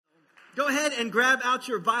Go ahead and grab out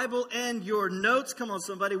your Bible and your notes. Come on,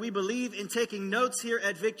 somebody. We believe in taking notes here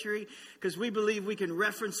at Victory because we believe we can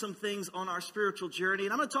reference some things on our spiritual journey.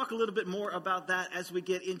 And I'm going to talk a little bit more about that as we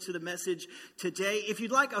get into the message today. If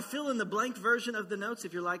you'd like a fill-in-the-blank version of the notes,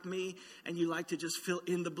 if you're like me and you like to just fill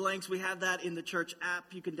in the blanks, we have that in the church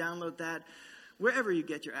app. You can download that wherever you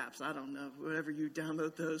get your apps. I don't know, wherever you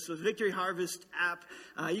download those. So Victory Harvest app,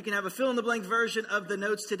 you can have a fill-in-the-blank version of the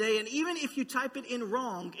notes today. And even if you type it in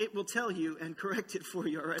wrong, it will tell you and correct it for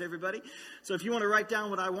you. All right, everybody? So if you want to write down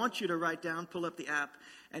what I want you to write down, pull up the app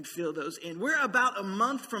and fill those in. We're about a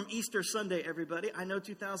month from Easter Sunday, everybody. I know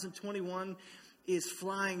 2021 is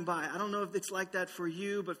flying by. I don't know if it's like that for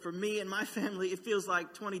you, but for me and my family, it feels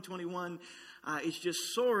like 2021 is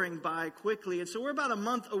just soaring by quickly. And so we're about a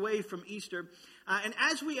month away from Easter. And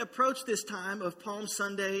as we approach this time of Palm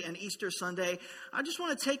Sunday and Easter Sunday, I just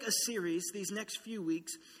want to take a series these next few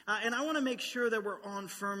weeks. And I want to make sure that we're on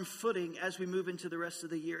firm footing as we move into the rest of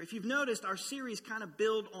the year. If you've noticed, our series kind of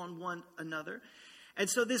build on one another. And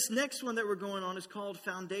so this next one that we're going on is called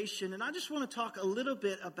Foundation. And I just want to talk a little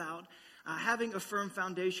bit about having a firm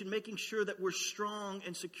foundation, making sure that we're strong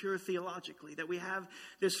and secure theologically, that we have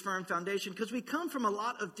this firm foundation. Because we come from a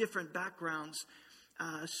lot of different backgrounds.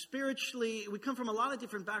 Spiritually, we come from a lot of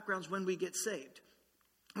different backgrounds when we get saved.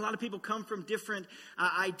 A lot of people come from different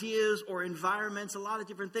ideas or environments, a lot of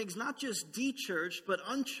different things, not just de-churched, but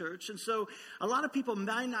unchurched. And so a lot of people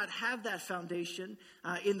might not have that foundation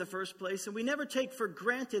in the first place. And we never take for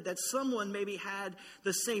granted that someone maybe had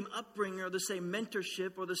the same upbringing or the same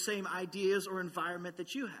mentorship or the same ideas or environment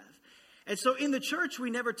that you have. And so in the church,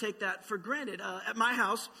 we never take that for granted. At my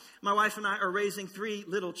house, my wife and I are raising 3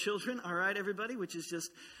 little children, all right, everybody, which is just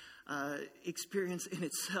experience in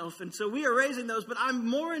itself. And so we are raising those, but I'm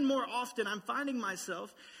more and more often, I'm finding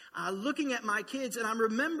myself looking at my kids and I'm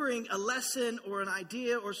remembering a lesson or an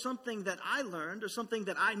idea or something that I learned or something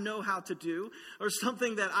that I know how to do or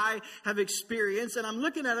something that I have experienced. And I'm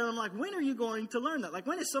looking at it and I'm like, when are you going to learn that? Like,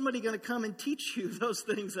 when is somebody going to come and teach you those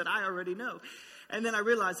things that I already know? And then I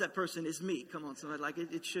realize that person is me. Come on, somebody, like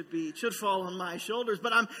it should fall on my shoulders.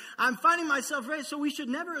 But I'm finding myself raised. So we should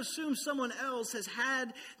never assume someone else has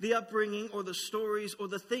had the upbringing or the stories or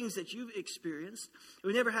the things that you've experienced.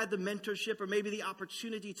 We never had the mentorship or maybe the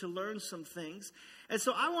opportunity to learn some things. And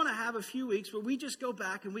so I want to have a few weeks where we just go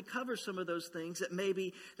back and we cover some of those things that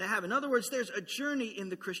maybe they have. In other words, there's a journey in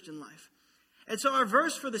the Christian life. And so our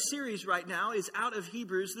verse for the series right now is out of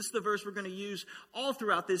Hebrews. This is the verse we're going to use all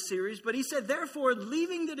throughout this series. But he said, therefore,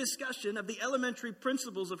 leaving the discussion of the elementary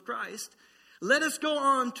principles of Christ, let us go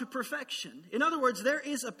on to perfection. In other words, there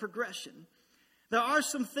is a progression. There are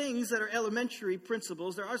some things that are elementary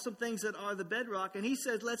principles. There are some things that are the bedrock. And he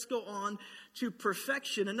said, let's go on to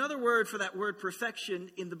perfection. Another word for that word perfection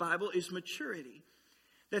in the Bible is maturity.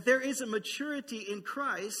 That there is a maturity in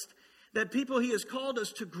Christ that people he has called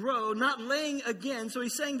us to grow, not laying again. So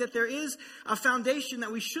he's saying that there is a foundation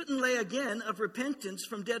that we shouldn't lay again of repentance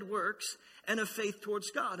from dead works and of faith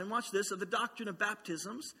towards God. And watch this, of the doctrine of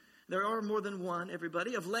baptisms. There are more than one,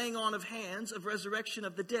 everybody. Of laying on of hands, of resurrection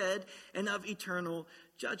of the dead, and of eternal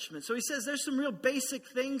judgment. So he says there's some real basic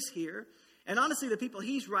things here. And honestly, the people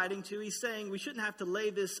he's writing to, he's saying we shouldn't have to lay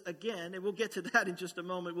this again. And we'll get to that in just a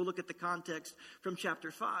moment. We'll look at the context from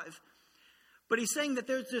chapter 5. But he's saying that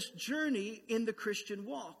there's this journey in the Christian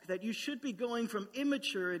walk, that you should be going from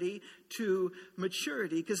immaturity to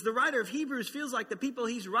maturity. Because the writer of Hebrews feels like the people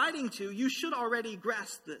he's writing to, you should already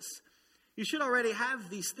grasp this. You should already have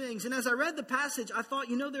these things. And as I read the passage, I thought,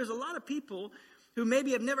 there's a lot of people who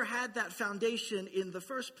maybe have never had that foundation in the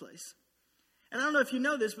first place. And I don't know if you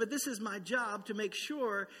know this, but this is my job to make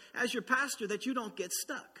sure, as your pastor, that you don't get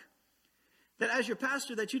stuck. That as your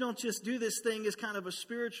pastor, that you don't just do this thing as kind of a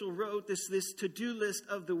spiritual rote, this to-do list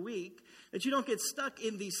of the week, that you don't get stuck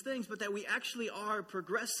in these things, but that we actually are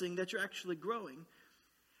progressing, that you're actually growing.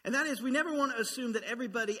 And that is, we never want to assume that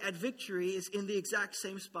everybody at Victory is in the exact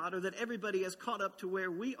same spot or that everybody has caught up to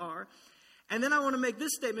where we are. And then I want to make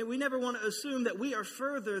this statement, we never want to assume that we are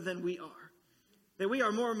further than we are. That we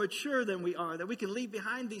are more mature than we are, that we can leave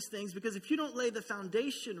behind these things. Because if you don't lay the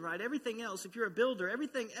foundation right, everything else, if you're a builder,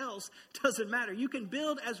 everything else doesn't matter. You can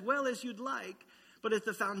build as well as you'd like, but if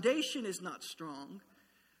the foundation is not strong,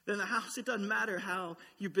 then the house, it doesn't matter how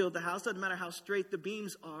you build the house, it doesn't matter how straight the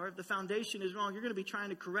beams are. If the foundation is wrong, you're going to be trying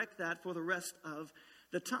to correct that for the rest of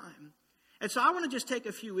the time. And so I want to just take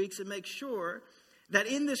a few weeks and make sure that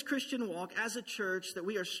in this Christian walk as a church that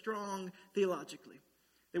we are strong theologically.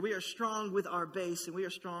 That we are strong with our base and we are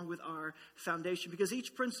strong with our foundation because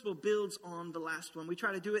each principle builds on the last one. We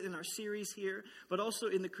try to do it in our series here, but also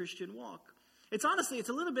in the Christian walk. It's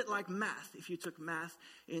a little bit like math. If you took math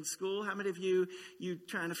in school, how many of you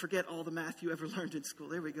trying to forget all the math you ever learned in school?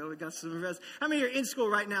 There we go. We got some of us. How many are in school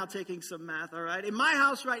right now taking some math? All right. In my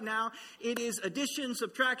house right now, it is addition,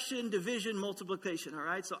 subtraction, division, multiplication. All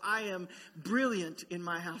right. So I am brilliant in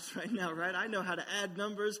my house right now, right? I know how to add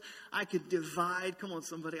numbers. I could divide. Come on,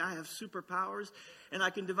 somebody. I have superpowers and I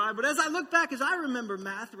can divide. But as I look back, as I remember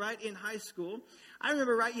math, right, in high school, I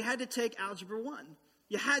remember, right, you had to take Algebra 1.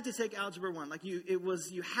 You had to take Algebra 1.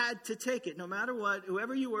 You had to take it no matter what.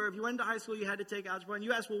 Whoever you were, if you went to high school, you had to take Algebra 1.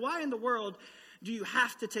 You ask, well, why in the world do you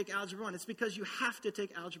have to take Algebra 1? It's because you have to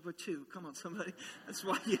take Algebra 2. Come on, somebody. That's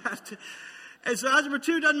why you have to. And so Algebra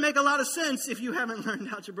 2 doesn't make a lot of sense if you haven't learned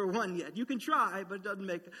Algebra 1 yet. You can try, but it doesn't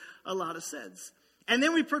make a lot of sense. And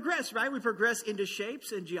then we progress, right? We progress into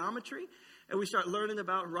shapes and geometry. And we start learning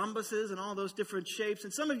about rhombuses and all those different shapes.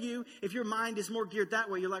 And some of you, if your mind is more geared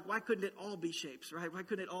that way, you're like, why couldn't it all be shapes, right? Why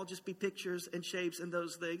couldn't it all just be pictures and shapes and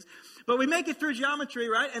those things? But we make it through geometry,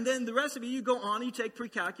 right? And then the rest of you go on and you take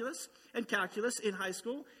pre-calculus and calculus in high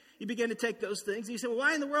school. You begin to take those things. And you say, well,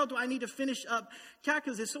 why in the world do I need to finish up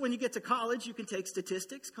calculus? So when you get to college, you can take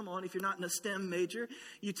statistics. Come on, if you're not in a STEM major,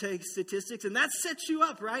 you take statistics. And that sets you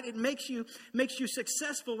up, right? It makes you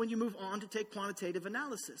successful when you move on to take quantitative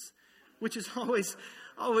analysis, which is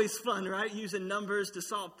always fun, right? Using numbers to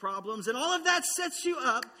solve problems. And all of that sets you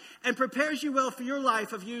up and prepares you well for your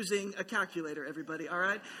life of using a calculator, everybody, all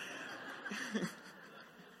right?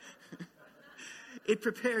 It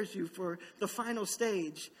prepares you for the final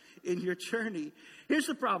stage in your journey. Here's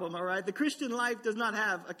the problem, all right? The Christian life does not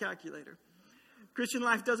have a calculator. Christian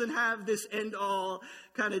life doesn't have this end-all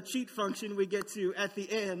kind of cheat function we get to at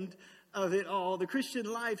the end of it all. The Christian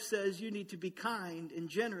life says you need to be kind and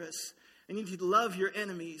generous. And you need to love your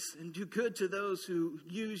enemies and do good to those who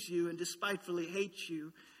use you and despitefully hate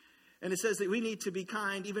you. And it says that we need to be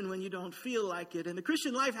kind even when you don't feel like it. And the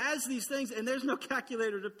Christian life has these things, and there's no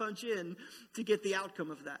calculator to punch in to get the outcome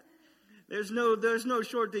of that. There's no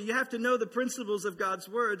shortcut. You have to know the principles of God's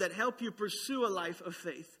word that help you pursue a life of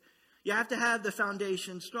faith. You have to have the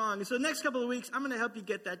foundation strong. And so the next couple of weeks, I'm going to help you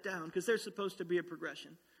get that down because there's supposed to be a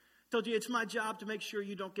progression. I told you it's my job to make sure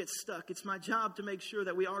you don't get stuck. It's my job to make sure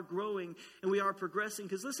that we are growing and we are progressing.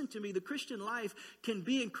 Because listen to me, the Christian life can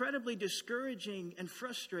be incredibly discouraging and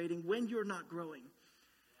frustrating when you're not growing.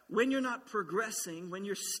 When you're not progressing, when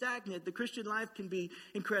you're stagnant, the Christian life can be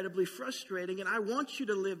incredibly frustrating. And I want you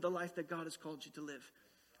to live the life that God has called you to live.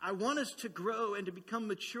 I want us to grow and to become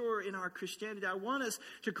mature in our Christianity. I want us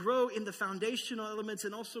to grow in the foundational elements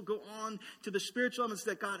and also go on to the spiritual elements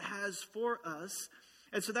that God has for us.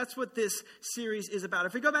 And so that's what this series is about.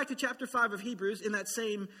 If we go back to chapter 5 of Hebrews, in that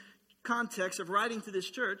same context of writing to this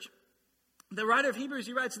church, the writer of Hebrews,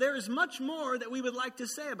 he writes, there is much more that we would like to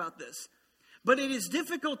say about this. But it is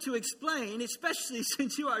difficult to explain, especially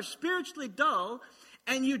since you are spiritually dull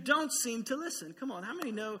and you don't seem to listen. Come on, how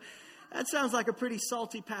many know? That sounds like a pretty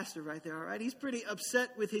salty pastor right there, all right? He's pretty upset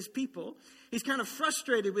with his people. He's kind of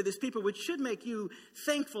frustrated with his people, which should make you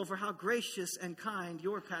thankful for how gracious and kind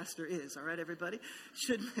your pastor is, all right, everybody?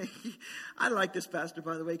 I like this pastor,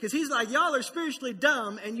 by the way, because he's like, y'all are spiritually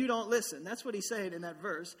dumb and you don't listen. That's what he's saying in that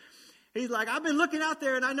verse. He's like, I've been looking out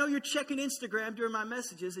there and I know you're checking Instagram during my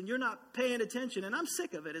messages and you're not paying attention, and I'm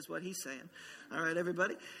sick of it, is what he's saying. All right,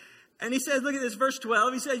 everybody? And he says, look at this, verse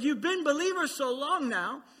 12. He says, you've been believers so long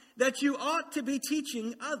now that you ought to be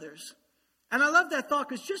teaching others. And I love that thought,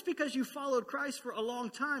 because just because you followed Christ for a long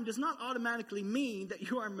time does not automatically mean that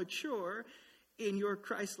you are mature in your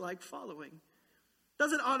Christ-like following.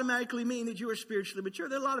 Doesn't automatically mean that you are spiritually mature.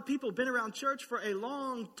 There are a lot of people who've been around church for a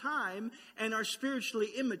long time and are spiritually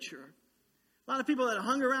immature. A lot of people that have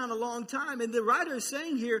hung around a long time. And the writer is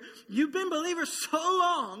saying here, you've been believers so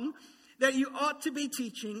long that you ought to be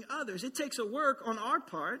teaching others. It takes a work on our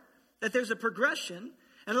part, that there's a progression.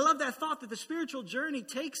 And I love that thought that the spiritual journey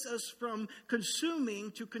takes us from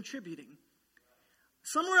consuming to contributing.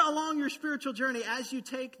 Somewhere along your spiritual journey, as you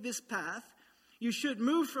take this path, you should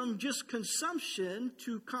move from just consumption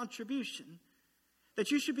to contribution.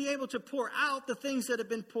 That you should be able to pour out the things that have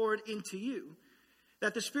been poured into you.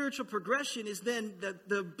 That the spiritual progression is then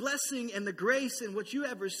the blessing and the grace and what you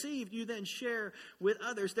have received, you then share with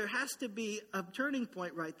others. There has to be a turning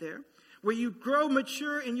point right there, where you grow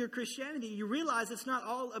mature in your Christianity. You realize it's not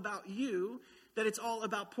all about you, that it's all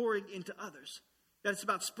about pouring into others. That it's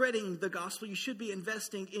about spreading the gospel. You should be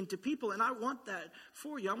investing into people. And I want that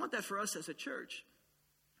for you. I want that for us as a church.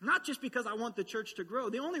 Not just because I want the church to grow.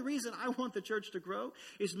 The only reason I want the church to grow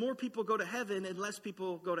is more people go to heaven and less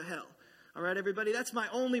people go to hell. All right, everybody? That's my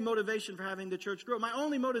only motivation for having the church grow. My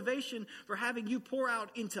only motivation for having you pour out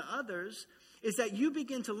into others is that you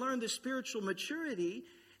begin to learn the spiritual maturity,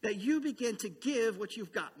 that you begin to give what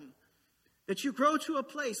you've gotten. That you grow to a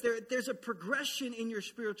place, there's a progression in your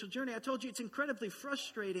spiritual journey. I told you it's incredibly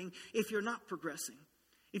frustrating if you're not progressing.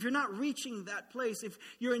 If you're not reaching that place, if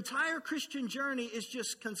your entire Christian journey is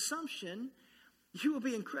just consumption, you will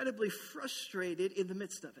be incredibly frustrated in the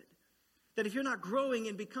midst of it. That if you're not growing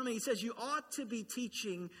and becoming, he says you ought to be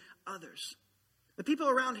teaching others. The people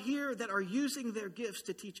around here that are using their gifts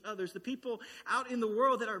to teach others, the people out in the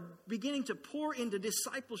world that are beginning to pour into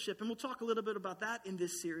discipleship, and we'll talk a little bit about that in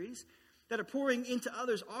this series, that are pouring into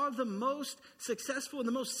others are the most successful and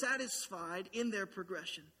the most satisfied in their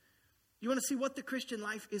progression. You want to see what the Christian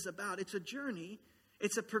life is about. It's a journey,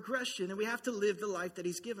 it's a progression, and we have to live the life that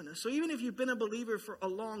he's given us. So even if you've been a believer for a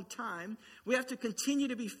long time, we have to continue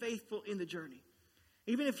to be faithful in the journey.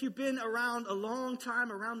 Even if you've been around a long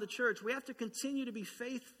time around the church, we have to continue to be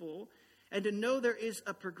faithful and to know there is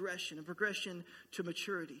a progression to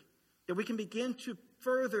maturity, that we can begin to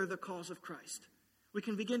further the cause of Christ. We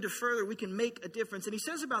can begin to further, we can make a difference. And he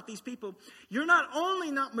says about these people, you're not only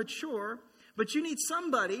not mature, but you need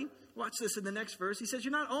somebody, watch this in the next verse, he says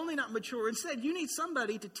you're not only not mature, instead you need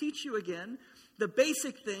somebody to teach you again the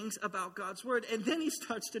basic things about God's word. And then he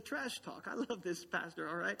starts to trash talk. I love this pastor,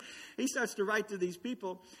 all right? He starts to write to these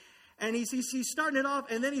people. And he's starting it off,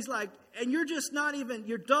 and then he's like, and you're just not even,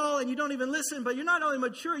 you're dull, and you don't even listen, but you're not only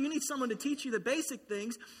mature, you need someone to teach you the basic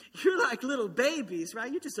things. You're like little babies,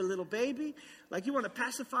 right? You're just a little baby. Like you want to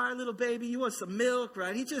pacify a little baby, you want some milk,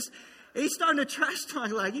 right? He's starting to trash talk,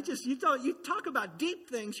 like you talk about deep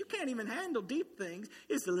things, you can't even handle deep things.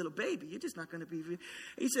 It's a little baby, you're just not going to be.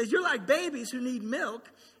 He says, you're like babies who need milk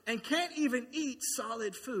and can't even eat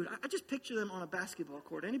solid food. I just picture them on a basketball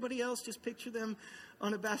court. Anybody else just picture them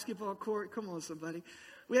on a basketball court? Come on, somebody.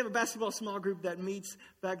 We have a basketball small group that meets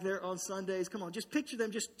back there on Sundays. Come on, just picture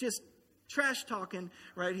them just trash talking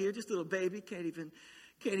right here. Just a little baby, can't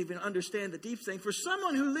even understand the deep thing. For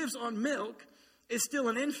someone who lives on milk is still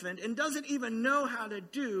an infant and doesn't even know how to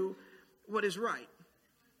do what is right.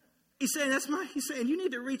 He's saying you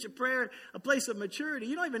need to reach a place of maturity.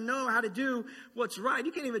 You don't even know how to do what's right.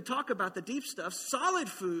 You can't even talk about the deep stuff. Solid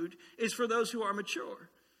food is for those who are mature,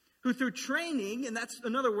 who through training, and that's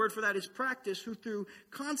another word for that is practice, who through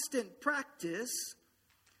constant practice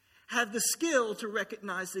have the skill to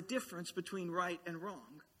recognize the difference between right and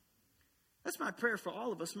wrong. That's my prayer for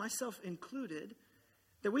all of us, myself included,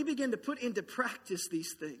 that we begin to put into practice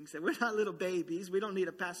these things, that we're not little babies, we don't need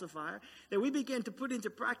a pacifier, that we begin to put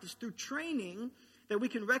into practice through training that we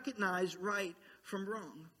can recognize right from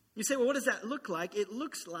wrong. You say, well, what does that look like? It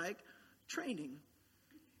looks like training.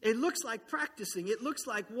 It looks like practicing. It looks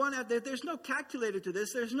like there's no calculator to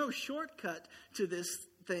this. There's no shortcut to this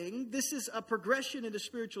thing. This is a progression in the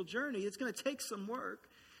spiritual journey. It's going to take some work.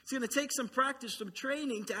 It's going to take some practice, some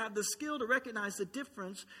training to have the skill to recognize the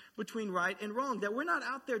difference between right and wrong. That we're not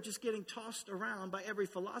out there just getting tossed around by every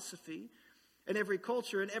philosophy and every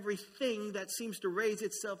culture and everything that seems to raise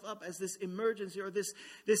itself up as this emergency or this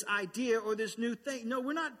idea or this new thing. No,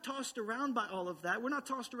 we're not tossed around by all of that. We're not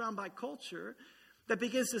tossed around by culture that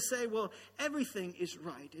begins to say, well, everything is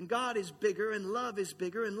right and God is bigger and love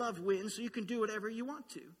wins, so you can do whatever you want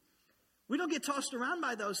to. We don't get tossed around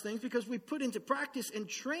by those things because we put into practice and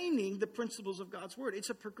training the principles of God's word. It's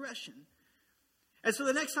a progression. And so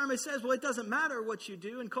the next time it says, well, it doesn't matter what you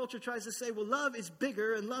do, and culture tries to say, well, love is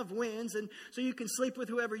bigger and love wins, and so you can sleep with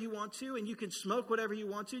whoever you want to, and you can smoke whatever you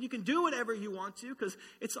want to, and you can do whatever you want to, because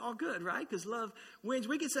it's all good, right? Because love wins.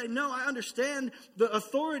 We can say, no, I understand the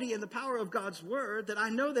authority and the power of God's word, that I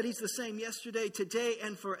know that he's the same yesterday, today,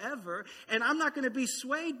 and forever, and I'm not going to be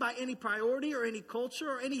swayed by any priority or any culture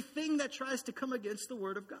or anything that tries to come against the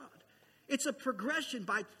word of God. It's a progression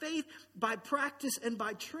by faith, by practice, and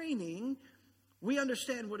by training. We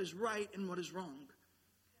understand what is right and what is wrong.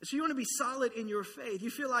 So you want to be solid in your faith. You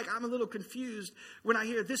feel like I'm a little confused when I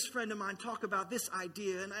hear this friend of mine talk about this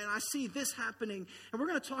idea and I see this happening. And we're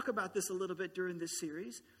going to talk about this a little bit during this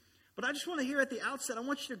series. But I just want to hear at the outset, I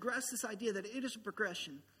want you to grasp this idea that it is a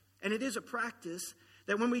progression and it is a practice.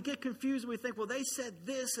 That when we get confused and we think, well, they said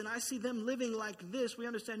this and I see them living like this, we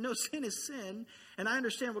understand, no, sin is sin. And I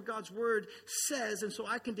understand what God's word says, and so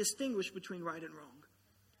I can distinguish between right and wrong.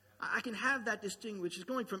 I can have that distinguish. It's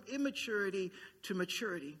going from immaturity to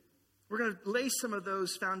maturity. We're going to lay some of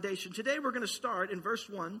those foundations. Today we're going to start in verse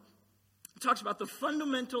 1. It talks about the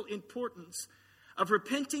fundamental importance of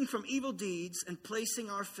repenting from evil deeds and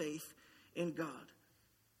placing our faith in God.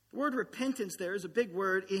 The word repentance there is a big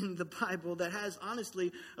word in the Bible that has,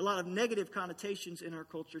 honestly, a lot of negative connotations in our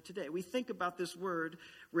culture today. We think about this word,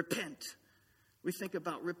 repent. We think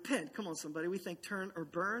about repent. Come on, somebody. We think turn or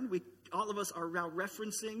burn. All of us are now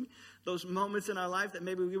referencing those moments in our life that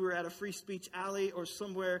maybe we were at a free speech alley or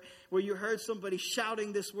somewhere where you heard somebody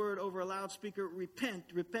shouting this word over a loudspeaker, repent,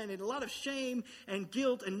 repent. And a lot of shame and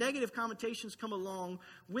guilt and negative connotations come along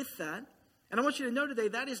with that. And I want you to know today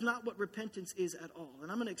that is not what repentance is at all.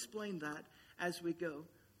 And I'm going to explain that as we go.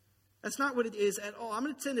 That's not what it is at all. I'm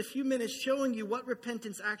going to spend a few minutes showing you what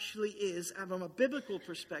repentance actually is from a biblical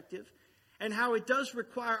perspective, and how it does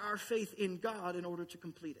require our faith in God in order to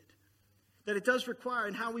complete it. That it does require,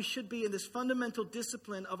 and how we should be in this fundamental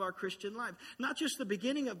discipline of our Christian life. Not just the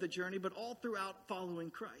beginning of the journey, but all throughout following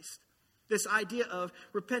Christ. This idea of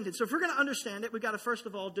repentance. So if we're going to understand it, we've got to first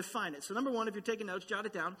of all define it. So number one, if you're taking notes, jot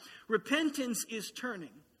it down. Repentance is turning.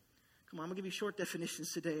 Come on, I'm going to give you short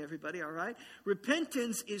definitions today, everybody, all right?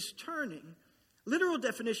 Repentance is turning. Literal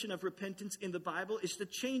definition of repentance in the Bible is the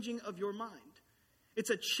changing of your mind. It's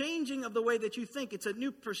a changing of the way that you think. It's a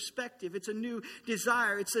new perspective. It's a new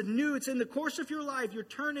desire. It's in the course of your life, you're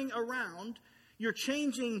turning around. You're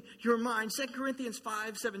changing your mind. 2 Corinthians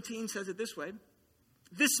 5:17 says it this way.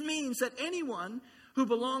 This means that anyone who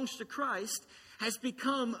belongs to Christ has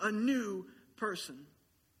become a new person.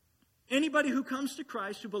 Anybody who comes to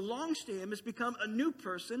Christ, who belongs to Him, has become a new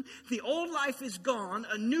person. The old life is gone.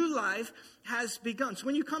 A new life has begun. So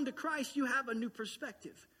when you come to Christ, you have a new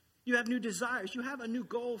perspective. You have new desires. You have a new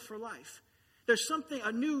goal for life. There's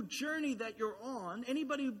a new journey that you're on.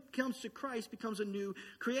 Anybody who comes to Christ becomes a new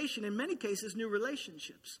creation. In many cases, new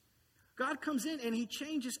relationships. God comes in and He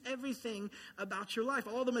changes everything about your life.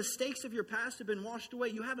 All the mistakes of your past have been washed away.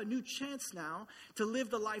 You have a new chance now to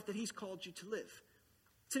live the life that He's called you to live.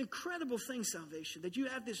 It's an incredible thing, salvation, that you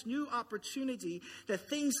have this new opportunity that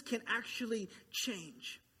things can actually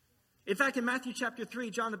change. In fact, in Matthew chapter 3,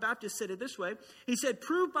 John the Baptist said it this way. He said,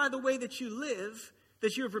 prove by the way that you live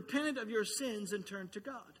that you have repented of your sins and turned to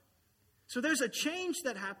God. So there's a change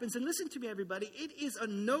that happens. And listen to me, everybody. It is a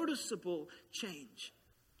noticeable change.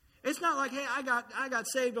 It's not like, hey, I got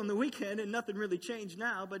saved on the weekend and nothing really changed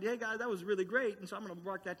now. But, hey, guys, that was really great. And so I'm going to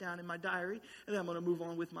mark that down in my diary. And then I'm going to move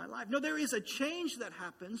on with my life. No, there is a change that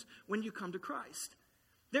happens when you come to Christ.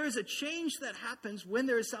 There is a change that happens when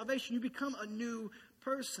there is salvation. You become a new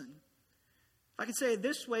person. I can say it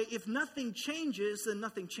this way, if nothing changes, then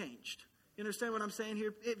nothing changed. You understand what I'm saying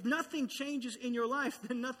here? If nothing changes in your life,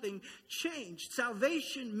 then nothing changed.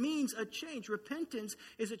 Salvation means a change. Repentance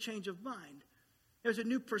is a change of mind. There's a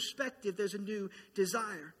new perspective. There's a new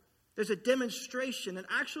desire. There's a demonstration, an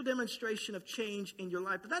actual demonstration of change in your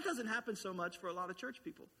life. But that doesn't happen so much for a lot of church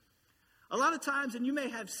people. A lot of times, and you may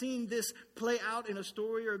have seen this play out in a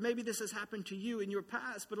story, or maybe this has happened to you in your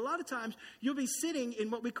past, but a lot of times you'll be sitting in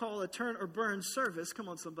what we call a turn or burn service, come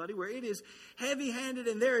on somebody, where it is heavy-handed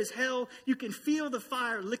and there is hell. You can feel the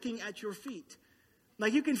fire licking at your feet.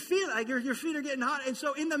 Like you can feel like your feet are getting hot. And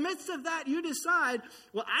so in the midst of that, you decide,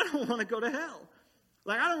 well, I don't want to go to hell.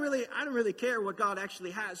 Like I don't really care what God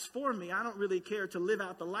actually has for me. I don't really care to live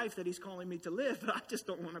out the life that He's calling me to live, but I just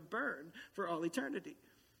don't want to burn for all eternity.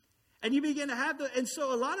 And you begin to have and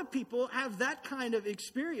so a lot of people have that kind of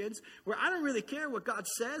experience where I don't really care what God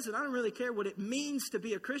says, and I don't really care what it means to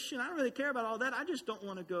be a Christian. I don't really care about all that. I just don't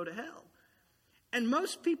want to go to hell. And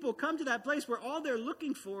most people come to that place where all they're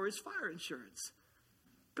looking for is fire insurance.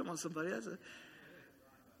 Come on, somebody.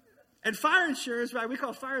 And fire insurance, right, we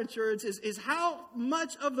call fire insurance, is how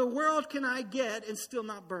much of the world can I get and still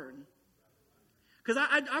not burn? Because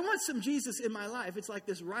I want some Jesus in my life. It's like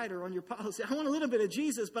this rider on your policy. I want a little bit of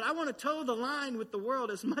Jesus, but I want to toe the line with the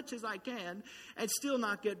world as much as I can and still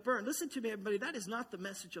not get burned. Listen to me, everybody. That is not the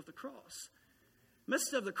message of the cross. The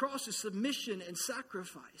message of the cross is submission and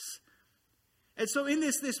sacrifice. And so in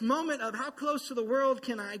this moment of how close to the world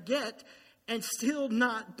can I get and still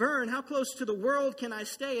not burn? How close to the world can I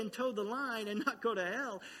stay and toe the line and not go to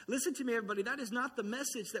hell? Listen to me, everybody. That is not the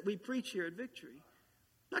message that we preach here at Victory.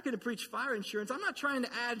 I'm not going to preach fire insurance. I'm not trying to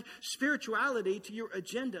add spirituality to your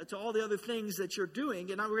agenda, to all the other things that you're doing.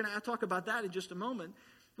 And we're going to talk about that in just a moment.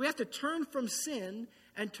 We have to turn from sin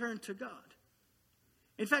and turn to God.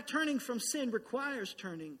 In fact, turning from sin requires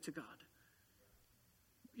turning to God.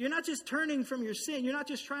 You're not just turning from your sin. You're not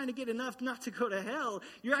just trying to get enough not to go to hell.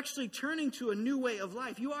 You're actually turning to a new way of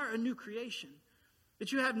life. You are a new creation.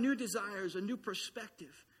 That you have new desires, a new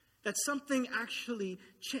perspective. That something actually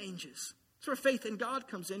changes. That's where faith in God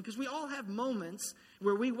comes in, because we all have moments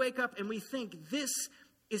where we wake up and we think this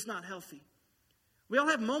is not healthy. We all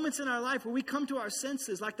have moments in our life where we come to our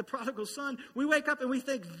senses like the prodigal son. We wake up and we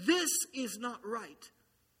think this is not right.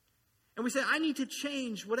 And we say, I need to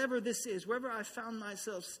change whatever this is, wherever I found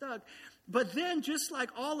myself stuck. But then, just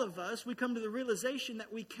like all of us, we come to the realization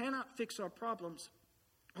that we cannot fix our problems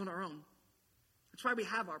on our own. That's why we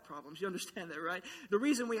have our problems. You understand that, right? The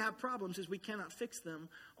reason we have problems is we cannot fix them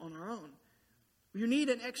on our own. You need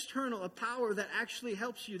an external, a power that actually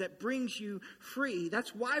helps you, that brings you free.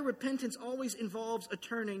 That's why repentance always involves a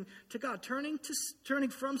turning to God. Turning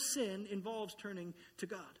from sin involves turning to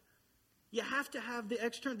God. You have to have the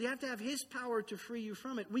external, you have to have his power to free you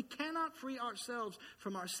from it. We cannot free ourselves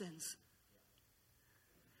from our sins.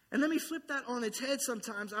 And let me flip that on its head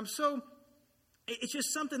sometimes. It's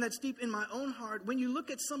just something that's deep in my own heart. When you look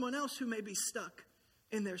at someone else who may be stuck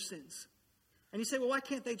in their sins, and you say, well, why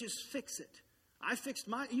can't they just fix it? I fixed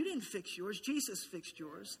mine. You didn't fix yours. Jesus fixed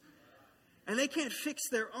yours. And they can't fix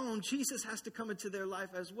their own. Jesus has to come into their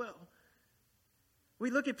life as well. We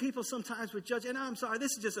look at people sometimes with and I'm sorry,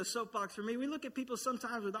 this is just a soapbox for me. We look at people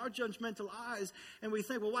sometimes with our judgmental eyes and we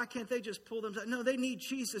think, well, why can't they just pull them out? No, they need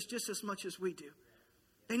Jesus just as much as we do.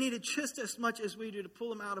 They need it just as much as we do to pull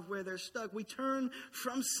them out of where they're stuck. We turn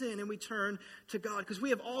from sin and we turn to God because we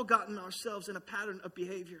have all gotten ourselves in a pattern of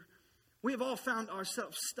behavior. We have all found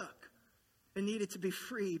ourselves stuck and needed to be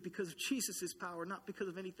free because of Jesus' power, not because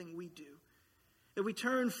of anything we do. That we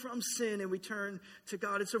turn from sin and we turn to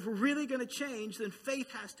God. And so if we're really going to change, then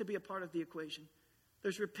faith has to be a part of the equation.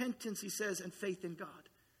 There's repentance, he says, and faith in God.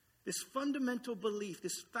 This fundamental belief,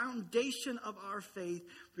 this foundation of our faith,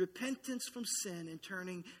 repentance from sin and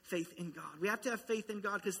turning faith in God. We have to have faith in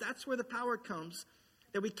God because that's where the power comes.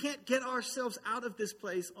 That we can't get ourselves out of this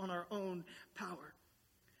place on our own power.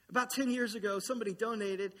 About 10 years ago, somebody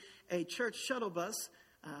donated a church shuttle bus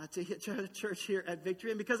to church here at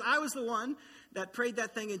Victory. And because I was the one that prayed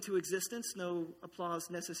that thing into existence, no applause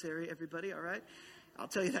necessary, everybody, all right? I'll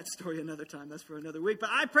tell you that story another time. That's for another week. But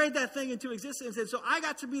I prayed that thing into existence, and so I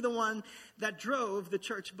got to be the one that drove the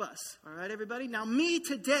church bus. All right, everybody? Now, me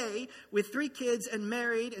today, with 3 kids and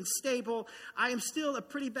married and stable, I am still a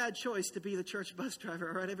pretty bad choice to be the church bus driver.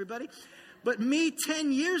 All right, everybody? But me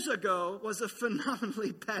 10 years ago was a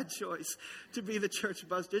phenomenally bad choice to be the church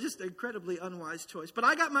bus driver. Just an incredibly unwise choice. But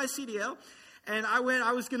I got my CDL. And I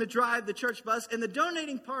was going to drive the church bus, and the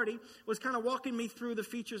donating party was kind of walking me through the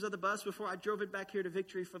features of the bus before I drove it back here to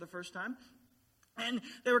Victory for the first time. And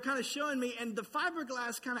they were kind of showing me, and the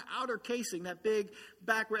fiberglass kind of outer casing, that big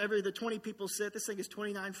back wherever the 20 people sit, this thing is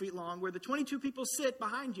 29 feet long, where the 22 people sit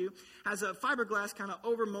behind you has a fiberglass kind of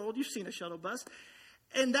overmold. You've seen a shuttle bus.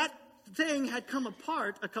 And that thing had come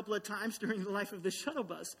apart a couple of times during the life of the shuttle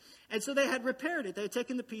bus. And so they had repaired it. They had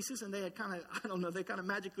taken the pieces and they had they kind of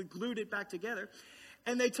magically glued it back together.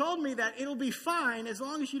 And they told me that it'll be fine as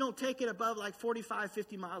long as you don't take it above like 45,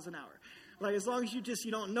 50 miles an hour. Like as long as you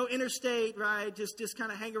don't, no interstate, right? Just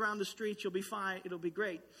kind of hang around the streets, you'll be fine. It'll be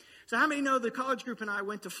great. So how many know the college group and I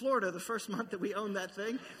went to Florida the first month that we owned that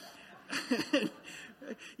thing?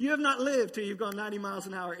 You have not lived till you've gone 90 miles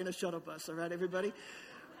an hour in a shuttle bus, all right, everybody?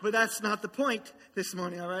 But that's not the point this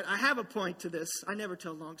morning, all right? I have a point to this. I never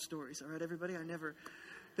tell long stories, all right, everybody?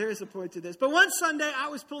 There is a point to this. But one Sunday, I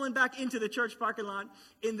was pulling back into the church parking lot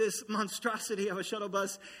in this monstrosity of a shuttle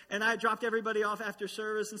bus, and I dropped everybody off after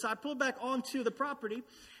service. And so I pulled back onto the property,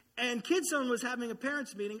 and Kids Zone was having a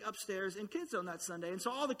parents' meeting upstairs in Kids Zone that Sunday. And so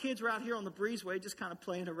all the kids were out here on the breezeway just kind of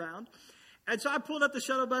playing around. And so I pulled up the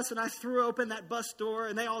shuttle bus, and I threw open that bus door,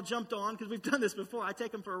 and they all jumped on, because we've done this before. I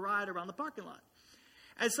take them for a ride around the parking lot.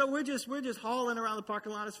 And so we're just hauling around the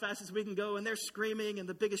parking lot as fast as we can go, and they're screaming, and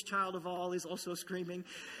the biggest child of all is also screaming.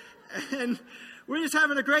 And we're just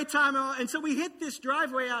having a great time. And so we hit this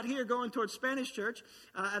driveway out here going towards Spanish Church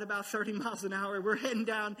at about 30 miles an hour. We're heading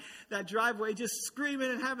down that driveway just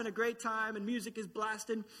screaming and having a great time, and music is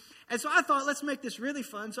blasting. And so I thought, let's make this really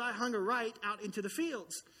fun. So I hung a right out into the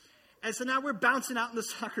fields. And so now we're bouncing out in the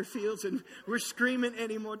soccer fields, and we're screaming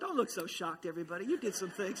anymore. Don't look so shocked, everybody. You did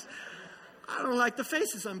some things. I don't like the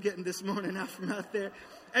faces I'm getting this morning out from out there.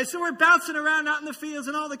 And so we're bouncing around out in the fields,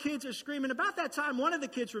 and all the kids are screaming. About that time, one of the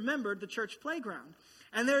kids remembered the church playground.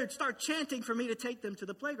 And they start chanting for me to take them to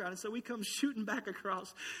the playground. And so we come shooting back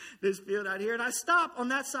across this field out here. And I stop on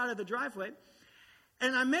that side of the driveway.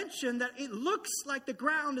 And I mentioned that it looks like the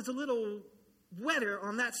ground is a little wetter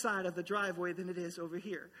on that side of the driveway than it is over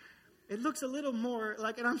here. It looks a little more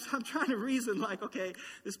like, and I'm trying to reason like, okay,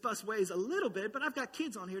 this bus weighs a little bit, but I've got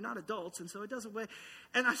kids on here, not adults, and so it doesn't weigh.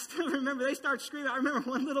 And I still remember they start screaming. I remember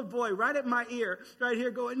one little boy right at my ear, right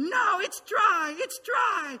here going, no, it's dry, it's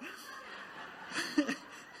dry.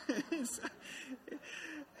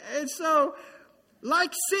 and so,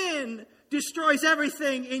 like sin destroys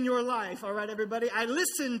everything in your life, all right, everybody? I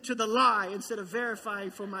listened to the lie instead of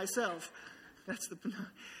verifying for myself.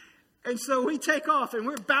 And so we take off and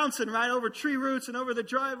we're bouncing right over tree roots and over the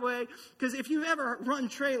driveway. Because if you ever run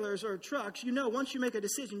trailers or trucks, you know once you make a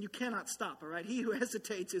decision, you cannot stop, all right? He who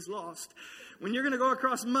hesitates is lost. When you're going to go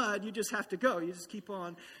across mud, you just have to go. You just keep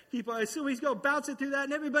on. So we go bouncing through that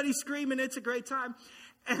and everybody's screaming. It's a great time.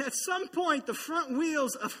 And at some point, the front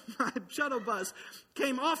wheels of my shuttle bus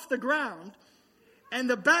came off the ground. And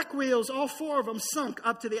the back wheels, all 4 of them, sunk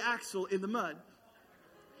up to the axle in the mud.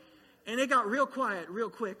 And it got real quiet real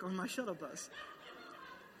quick on my shuttle bus.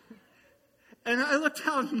 And I looked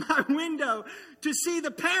out my window to see the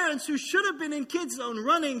parents who should have been in Kids Zone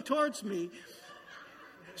running towards me,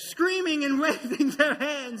 screaming and waving their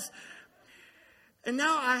hands. And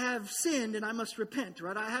now I have sinned and I must repent,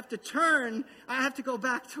 right? I have to turn. I have to go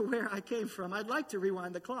back to where I came from. I'd like to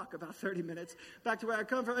rewind the clock about 30 minutes back to where I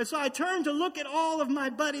come from. And so I turned to look at all of my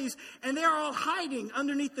buddies, and they're all hiding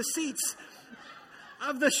underneath the seats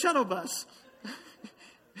of the shuttle bus.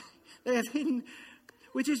 They have hidden,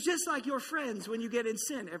 which is just like your friends when you get in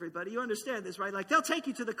sin, everybody. You understand this, right? Like, they'll take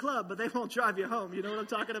you to the club, but they won't drive you home. You know what I'm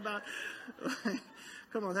talking about?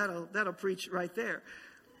 Come on, that'll preach right there.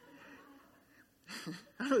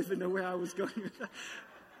 I don't even know where I was going with that.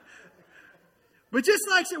 But just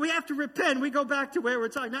like I said, we have to repent. We go back to where we're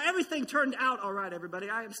talking. Now, everything turned out all right, everybody.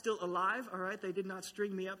 I am still alive, all right? They did not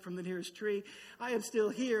string me up from the nearest tree. I am still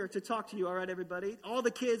here to talk to you, all right, everybody? All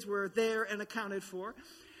the kids were there and accounted for.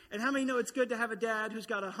 And how many know it's good to have a dad who's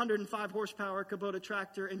got a 105 horsepower Kubota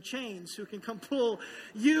tractor and chains who can come pull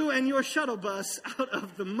you and your shuttle bus out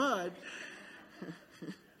of the mud?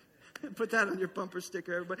 Put that on your bumper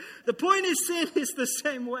sticker, everybody. The point is, sin is the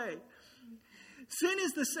same way. Sin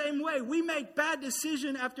is the same way. We make bad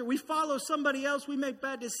decision after we follow somebody else. We make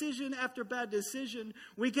bad decision after bad decision.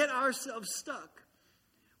 We get ourselves stuck.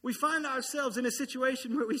 We find ourselves in a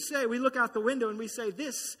situation where we look out the window and we say,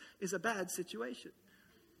 this is a bad situation.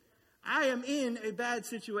 I am in a bad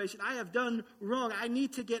situation. I have done wrong. I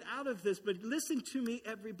need to get out of this. But listen to me,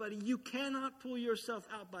 everybody. You cannot pull yourself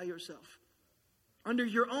out by yourself. Under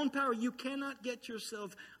your own power, you cannot get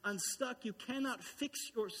yourself unstuck. You cannot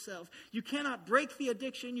fix yourself. You cannot break the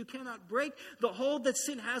addiction. You cannot break the hold that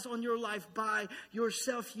sin has on your life by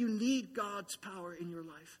yourself. You need God's power in your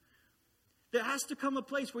life. There has to come a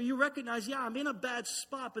place where you recognize, yeah, I'm in a bad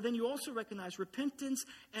spot, but then you also recognize repentance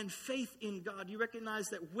and faith in God. You recognize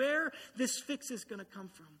that where this fix is going to come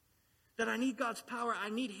from, that I need God's power. I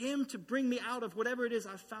need Him to bring me out of whatever it is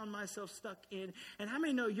I've found myself stuck in. And how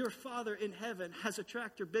many know your Father in heaven has a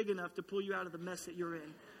tractor big enough to pull you out of the mess that you're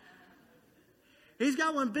in? He's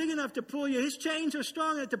got one big enough to pull you. His chains are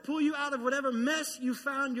strong enough to pull you out of whatever mess you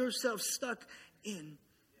found yourself stuck in.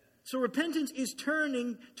 So repentance is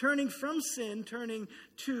turning from sin, turning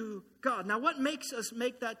to God. Now, what makes us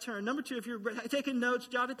make that turn? Number 2, if you're taking notes,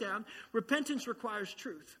 jot it down. Repentance requires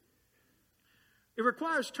truth. It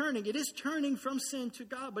requires turning. It is turning from sin to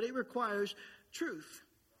God, but it requires truth.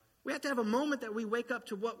 We have to have a moment that we wake up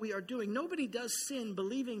to what we are doing. Nobody does sin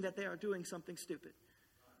believing that they are doing something stupid.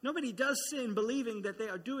 Nobody does sin believing that they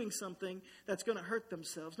are doing something that's going to hurt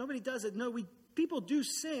themselves. Nobody does it. No, people do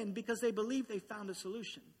sin because they believe they found a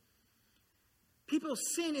solution. People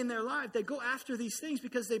sin in their life. They go after these things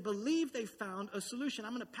because they believe they found a solution.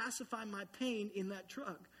 I'm going to pacify my pain in that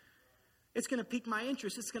drug. It's going to pique my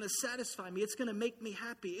interest. It's going to satisfy me. It's going to make me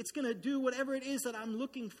happy. It's going to do whatever it is that I'm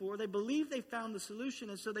looking for. They believe they found the solution,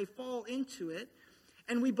 and so they fall into it.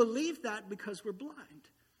 And we believe that because we're blind.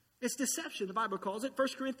 It's deception, the Bible calls it. 1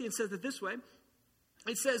 Corinthians says it this way.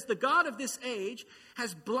 It says, the God of this age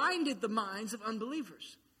has blinded the minds of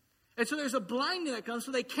unbelievers. And so there's a blinding that comes,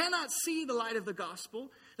 so they cannot see the light of the gospel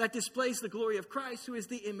that displays the glory of Christ, who is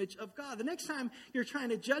the image of God. The next time you're trying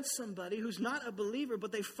to judge somebody who's not a believer,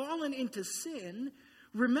 but they've fallen into sin,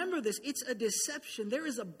 remember this, it's a deception. There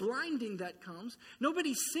is a blinding that comes.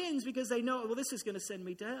 Nobody sins because they know, well, this is going to send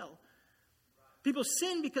me to hell. People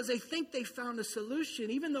sin because they think they found a solution,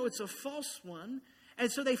 even though it's a false one. And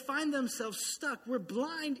so they find themselves stuck. We're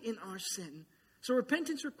blind in our sin. So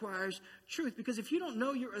repentance requires truth, because if you don't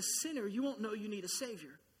know you're a sinner, you won't know you need a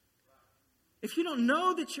Savior. If you don't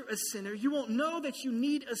know that you're a sinner, you won't know that you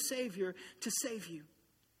need a Savior to save you.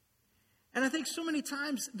 And I think so many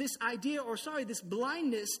times this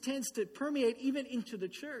blindness tends to permeate even into the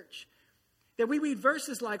church. That we read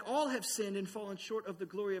verses like, all have sinned and fallen short of the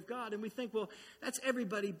glory of God. And we think, well, that's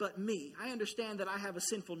everybody but me. I understand that I have a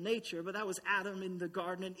sinful nature, but that was Adam in the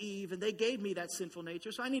garden and Eve, and they gave me that sinful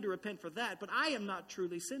nature, so I need to repent for that. But I am not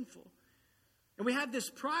truly sinful. And we have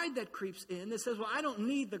this pride that creeps in that says, well, I don't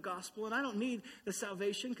need the gospel and I don't need the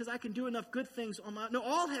salvation because I can do enough good things on my own. No,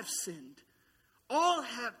 all have sinned. All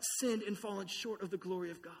have sinned and fallen short of the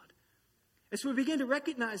glory of God. As we begin to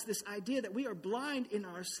recognize this idea that we are blind in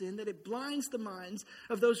our sin, that it blinds the minds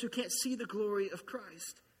of those who can't see the glory of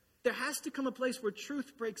Christ. There has to come a place where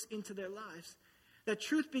truth breaks into their lives. That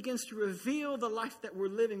truth begins to reveal the life that we're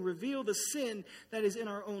living, reveal the sin that is in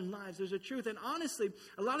our own lives. There's a truth. And honestly,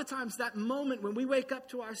 a lot of times that moment when we wake up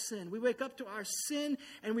to our sin,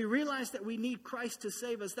 and we realize that we need Christ to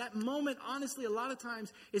save us, that moment, honestly, a lot of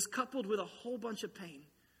times is coupled with a whole bunch of pain.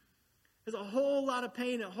 There's a whole lot of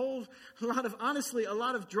pain, a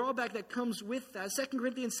lot of drawback that comes with that. 2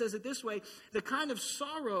 Corinthians says it this way: the kind of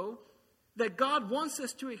sorrow that God wants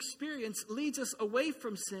us to experience leads us away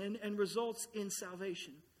from sin and results in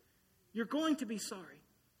salvation. You're going to be sorry.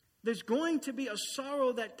 There's going to be a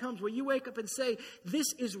sorrow that comes where you wake up and say,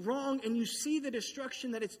 this is wrong, and you see the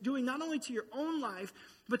destruction that it's doing not only to your own life,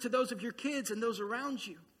 but to those of your kids and those around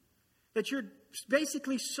you. That you're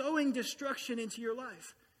basically sowing destruction into your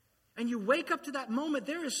life. And you wake up to that moment,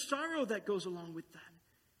 there is sorrow that goes along with that.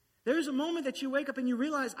 There is a moment that you wake up and you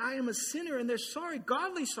realize, I am a sinner, and there's sorry,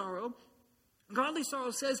 godly sorrow. Godly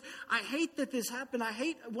sorrow says, I hate that this happened. I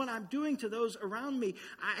hate what I'm doing to those around me.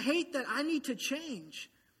 I hate that I need to change.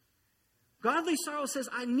 Godly sorrow says,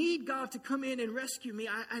 I need God to come in and rescue me.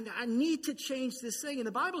 I need to change this thing. And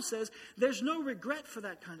the Bible says there's no regret for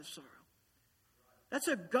that kind of sorrow. That's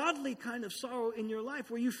a godly kind of sorrow in your life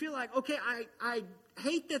where you feel like, okay, I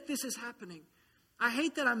hate that this is happening. I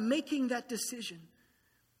hate that I'm making that decision.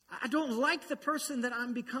 I don't like the person that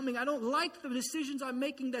I'm becoming. I don't like the decisions I'm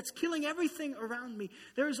making that's killing everything around me.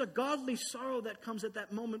 There is a godly sorrow that comes at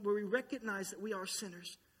that moment where we recognize that we are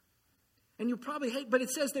sinners. And you probably hate, but it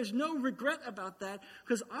says there's no regret about that,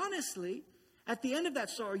 because honestly, at the end of that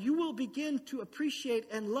sorrow, you will begin to appreciate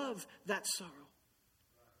and love that sorrow.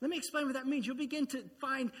 Let me explain what that means. You'll begin to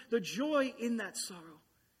find the joy in that sorrow.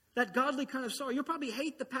 That godly kind of sorrow. You'll probably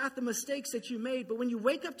hate the path of mistakes that you made, but when you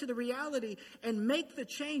wake up to the reality and make the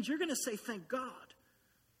change, you're going to say, thank God.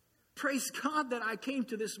 Praise God that I came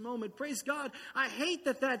to this moment. Praise God. I hate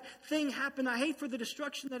that that thing happened. I hate for the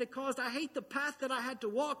destruction that it caused. I hate the path that I had to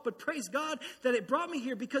walk, but praise God that it brought me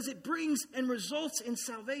here because it brings and results in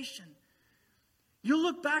salvation. You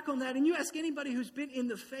look back on that and you ask anybody who's been in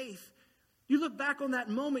the faith, you look back on that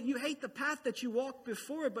moment, you hate the path that you walked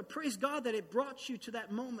before it, but praise God that it brought you to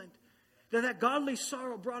that moment. That godly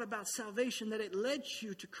sorrow brought about salvation, that it led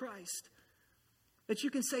you to Christ. That you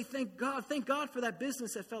can say, thank God for that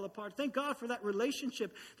business that fell apart. Thank God for that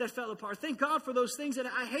relationship that fell apart. Thank God for those things that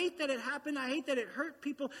I hate that it happened. I hate that it hurt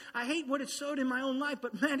people. I hate what it sowed in my own life,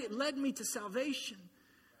 but man, it led me to salvation.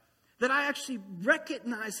 That I actually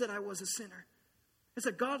recognized that I was a sinner. It's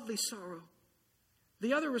a godly sorrow.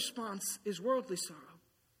 The other response is worldly sorrow.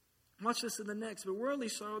 Watch this in the next. But worldly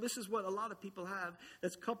sorrow, this is what a lot of people have,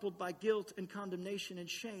 that's coupled by guilt and condemnation and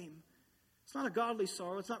shame. It's not a godly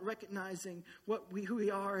sorrow. It's not recognizing who we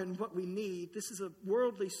are and what we need. This is a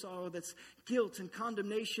worldly sorrow that's guilt and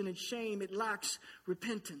condemnation and shame. It lacks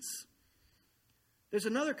repentance. There's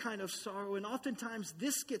another kind of sorrow, and oftentimes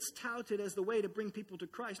this gets touted as the way to bring people to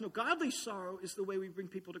Christ. No, godly sorrow is the way we bring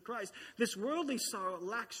people to Christ. This worldly sorrow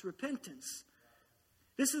lacks repentance.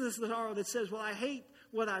 This is the sorrow that says, well, I hate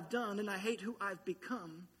what I've done, and I hate who I've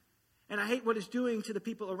become, and I hate what it's doing to the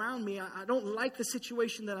people around me. I don't like the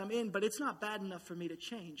situation that I'm in, but it's not bad enough for me to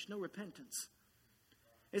change. No repentance.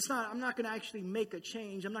 I'm not going to actually make a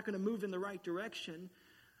change. I'm not going to move in the right direction.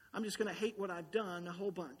 I'm just going to hate what I've done a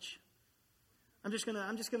whole bunch. I'm just going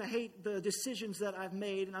to hate the decisions that I've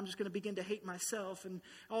made, and I'm just going to begin to hate myself, and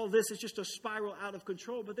all this is just a spiral out of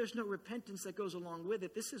control, but there's no repentance that goes along with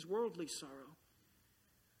it. This is worldly sorrow.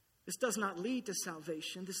 This does not lead to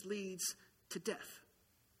salvation. This leads to death.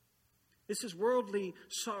 This is worldly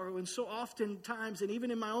sorrow. And so oftentimes, and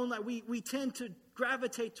even in my own life, we tend to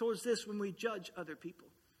gravitate towards this when we judge other people.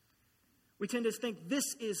 We tend to think this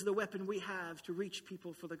is the weapon we have to reach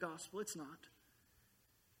people for the gospel. It's not.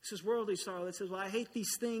 This is worldly sorrow that says, well, I hate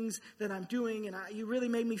these things that I'm doing, and you really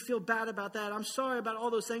made me feel bad about that. I'm sorry about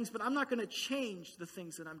all those things, but I'm not going to change the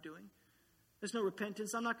things that I'm doing. There's no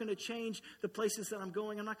repentance. I'm not going to change the places that I'm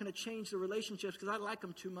going. I'm not going to change the relationships because I like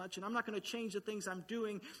them too much. And I'm not going to change the things I'm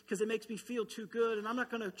doing because it makes me feel too good. And I'm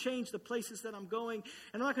not going to change the places that I'm going.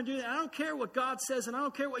 And I'm not going to do that. I don't care what God says, and I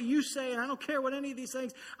don't care what you say, and I don't care what any of these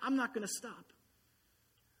things. I'm not going to stop.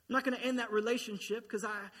 I'm not going to end that relationship because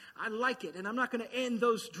I like it. And I'm not going to end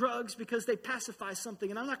those drugs because they pacify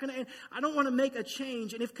something. And I don't want to make a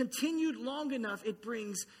change. And if continued long enough, it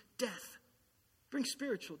brings death. It brings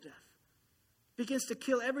spiritual death. Begins to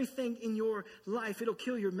kill everything in your life. It'll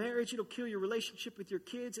kill your marriage. It'll kill your relationship with your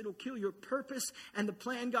kids. It'll kill your purpose and the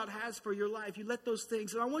plan God has for your life. You let those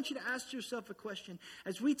things. And I want you to ask yourself a question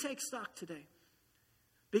as we take stock today.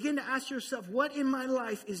 Begin to ask yourself, what in my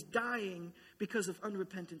life is dying because of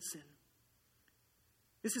unrepentant sin?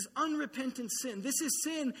 This is unrepentant sin. This is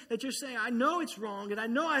sin that you're saying, I know it's wrong and I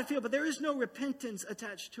know I feel, but there is no repentance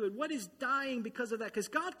attached to it. What is dying because of that? Because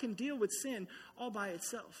God can deal with sin all by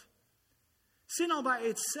itself. Sin all by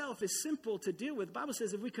itself is simple to deal with. The Bible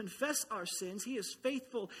says if we confess our sins, he is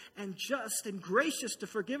faithful and just and gracious to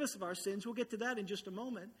forgive us of our sins. We'll get to that in just a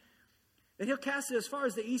moment. And he'll cast it as far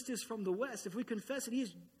as the east is from the west. If we confess it, he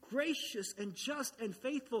is gracious and just and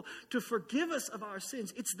faithful to forgive us of our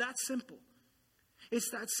sins. It's that simple.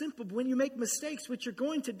 It's that simple. When you make mistakes, which you're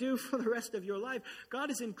going to do for the rest of your life, God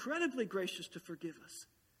is incredibly gracious to forgive us.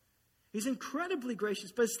 He's incredibly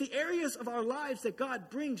gracious. But it's the areas of our lives that God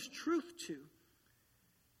brings truth to.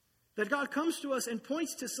 That God comes to us and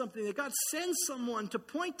points to something. That God sends someone to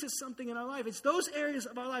point to something in our life. It's those areas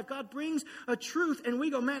of our life. God brings a truth and we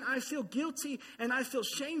go, man, I feel guilty and I feel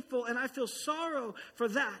shameful and I feel sorrow for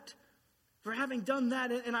that. For having done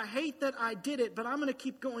that. And I hate that I did it, but I'm going to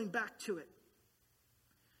keep going back to it.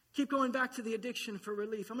 Keep going back to the addiction for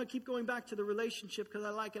relief. I'm going to keep going back to the relationship because I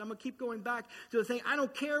like it. I'm going to keep going back to the thing. I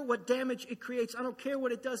don't care what damage it creates. I don't care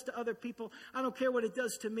what it does to other people. I don't care what it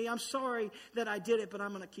does to me. I'm sorry that I did it, but I'm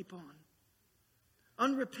going to keep on.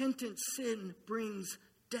 Unrepentant sin brings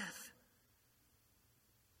death.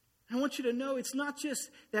 I want you to know it's not just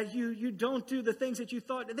that you don't do the things that you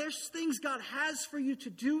thought. There's things God has for you to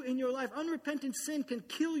do in your life. Unrepentant sin can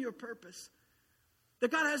kill your purpose. That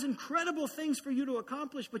God has incredible things for you to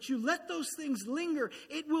accomplish, but you let those things linger,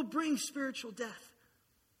 it will bring spiritual death.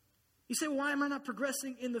 You say, why am I not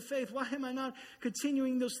progressing in the faith? Why am I not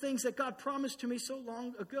continuing those things that God promised to me so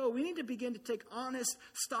long ago? We need to begin to take honest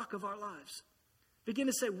stock of our lives. Begin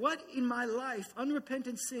to say, what in my life,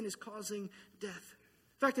 unrepentant sin is causing death?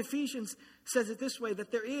 In fact, Ephesians says it this way,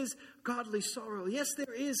 that there is godly sorrow. Yes,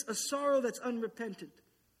 there is a sorrow that's unrepentant.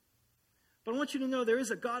 But I want you to know there is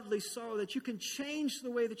a godly sorrow that you can change the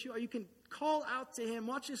way that you are. You can call out to him.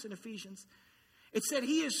 Watch this in Ephesians. It said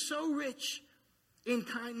he is so rich in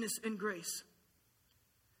kindness and grace.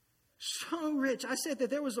 So rich. I said that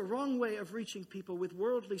there was a wrong way of reaching people with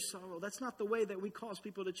worldly sorrow. That's not the way that we cause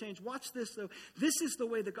people to change. Watch this though. This is the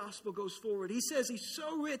way the gospel goes forward. He says he's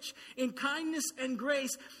so rich in kindness and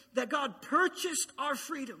grace that God purchased our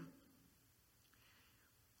freedom.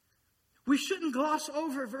 We shouldn't gloss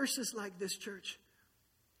over verses like this, church.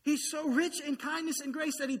 He's so rich in kindness and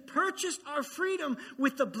grace that he purchased our freedom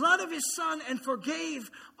with the blood of his son and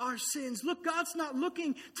forgave our sins. Look, God's not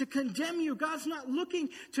looking to condemn you. God's not looking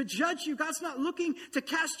to judge you. God's not looking to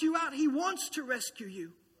cast you out. He wants to rescue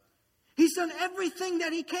you. He's done everything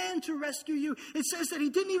that he can to rescue you. It says that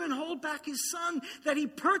he didn't even hold back his son, that he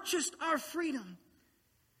purchased our freedom.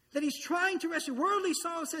 That he's trying to rescue. Worldly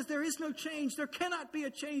sorrow says there is no change. There cannot be a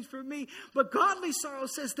change for me. But godly sorrow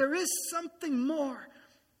says there is something more.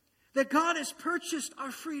 That God has purchased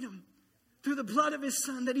our freedom through the blood of his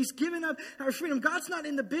son. That he's given up our freedom. God's not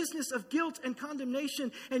in the business of guilt and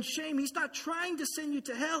condemnation and shame. He's not trying to send you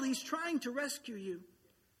to hell. He's trying to rescue you.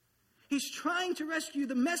 He's trying to rescue you.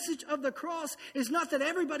 The message of the cross is not that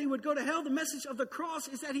everybody would go to hell. The message of the cross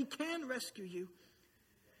is that he can rescue you.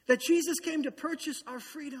 That Jesus came to purchase our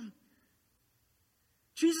freedom.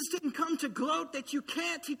 Jesus didn't come to gloat that you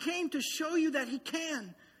can't. He came to show you that he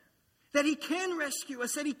can. That he can rescue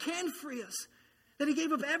us. That he can free us. That he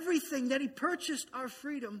gave up everything. That he purchased our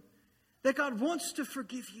freedom. That God wants to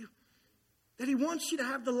forgive you. That he wants you to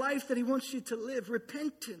have the life that he wants you to live.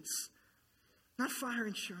 Repentance. Not fire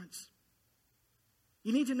insurance.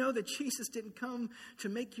 You need to know that Jesus didn't come to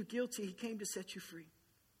make you guilty. He came to set you free.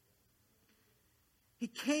 He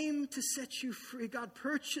came to set you free. God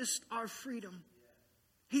purchased our freedom.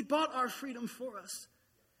 He bought our freedom for us.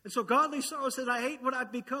 And so godly sorrow says, I hate what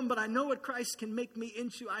I've become, but I know what Christ can make me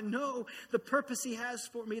into. I know the purpose he has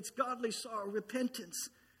for me. It's godly sorrow, repentance.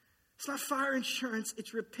 It's not fire insurance,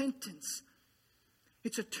 it's repentance.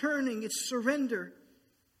 It's a turning, it's surrender.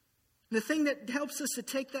 And the thing that helps us to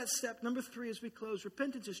take that step, number 3 as we close,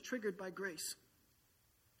 repentance is triggered by grace.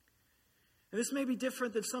 And this may be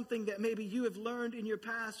different than something that maybe you have learned in your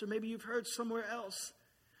past or maybe you've heard somewhere else.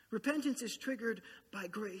 Repentance is triggered by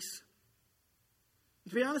grace.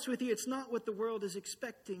 To be honest with you, it's not what the world is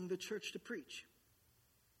expecting the church to preach.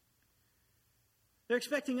 They're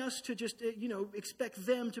expecting us to just, expect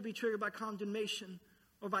them to be triggered by condemnation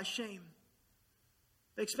or by shame.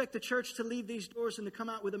 They expect the church to leave these doors and to come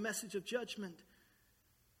out with a message of judgment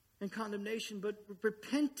and condemnation. But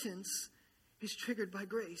repentance is triggered by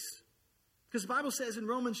grace. Because the Bible says in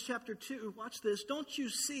Romans chapter 2, watch this, don't you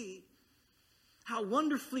see how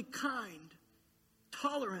wonderfully kind,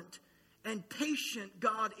 tolerant, and patient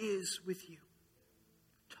God is with you?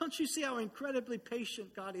 Don't you see how incredibly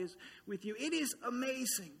patient God is with you? It is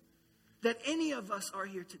amazing that any of us are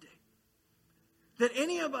here today. That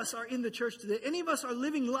any of us are in the church today. Any of us are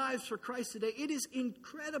living lives for Christ today. It is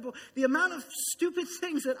incredible. The amount of stupid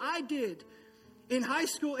things that I did in high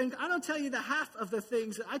school, and I don't tell you the half of the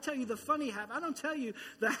things. I tell you the funny half. I don't tell you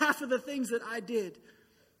the half of the things that I did.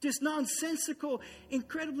 Just nonsensical,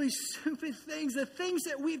 incredibly stupid things. The things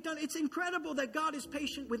that we've done. It's incredible that God is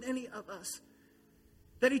patient with any of us.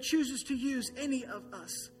 That He chooses to use any of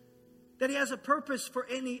us. That He has a purpose for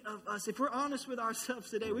any of us. If we're honest with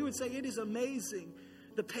ourselves today, we would say it is amazing,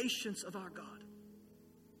 the patience of our God.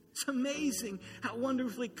 It's amazing how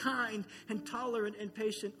wonderfully kind and tolerant and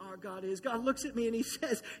patient our God is. God looks at me and He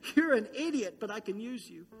says, you're an idiot, but I can use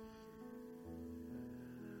you.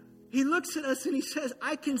 He looks at us and He says,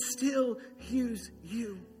 I can still use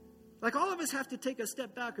you. Like all of us have to take a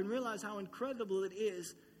step back and realize how incredible it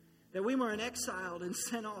is that we weren't exiled and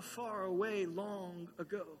sent off far away long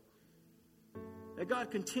ago. That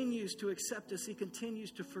God continues to accept us. He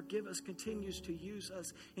continues to forgive us, continues to use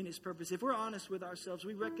us in His purpose. If we're honest with ourselves,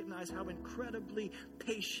 we recognize how incredibly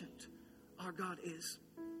patient our God is.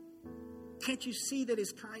 Can't you see that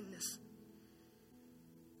His kindness?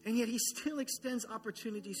 And yet He still extends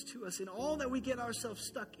opportunities to us. In all that we get ourselves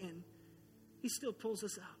stuck in, He still pulls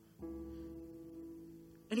us out.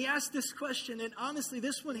 And He asked this question, and honestly,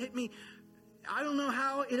 this one hit me. I don't know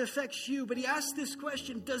how it affects you, but He asked this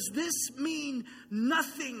question, does this mean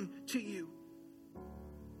nothing to you?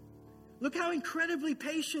 Look how incredibly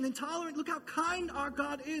patient and tolerant, look how kind our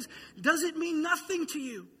God is. Does it mean nothing to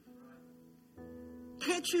you?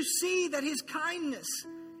 Can't you see that His kindness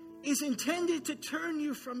is intended to turn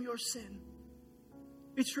you from your sin?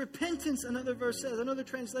 It's repentance, another verse says, another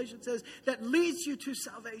translation says, that leads you to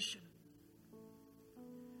salvation.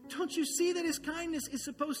 Don't you see that His kindness is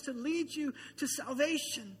supposed to lead you to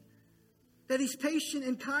salvation? That He's patient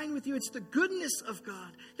and kind with you. It's the goodness of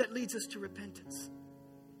God that leads us to repentance.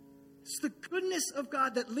 It's the goodness of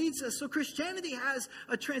God that leads us. So Christianity has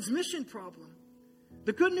a transmission problem.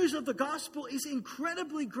 The good news of the gospel is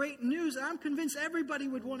incredibly great news. I'm convinced everybody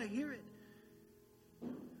would want to hear it.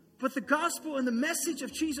 But the gospel and the message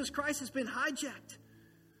of Jesus Christ has been hijacked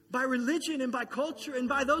by religion and by culture and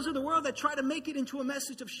by those of the world that try to make it into a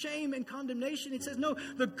message of shame and condemnation. It says, no,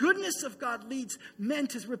 the goodness of God leads men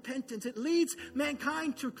to repentance. It leads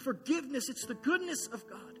mankind to forgiveness. It's the goodness of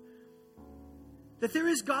God. That there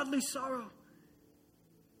is godly sorrow,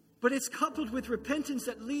 but it's coupled with repentance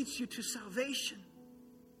that leads you to salvation.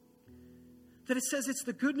 That it says it's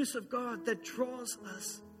the goodness of God that draws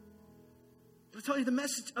us. I'll tell you, the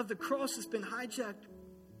message of the cross has been hijacked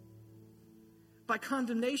by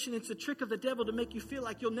condemnation. It's a trick of the devil to make you feel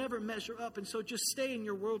like you'll never measure up, and so just stay in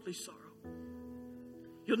your worldly sorrow.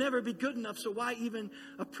 You'll never be good enough, so why even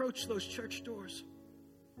approach those church doors?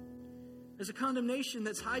 There's a condemnation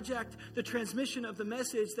that's hijacked the transmission of the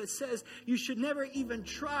message that says you should never even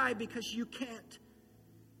try because you can't.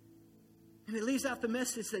 And it leaves out the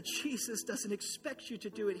message that Jesus doesn't expect you to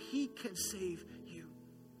do it. He can save you.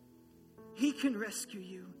 He can rescue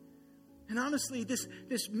you. And honestly, this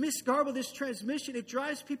misgarble, this transmission, it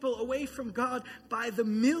drives people away from God by the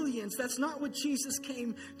millions. That's not what Jesus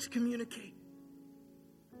came to communicate.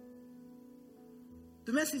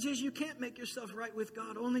 The message is you can't make yourself right with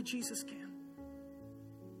God. Only Jesus can.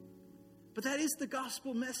 But that is the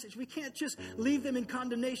gospel message. We can't just leave them in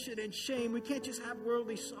condemnation and shame. We can't just have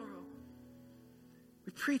worldly sorrow.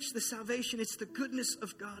 We preach the salvation. It's the goodness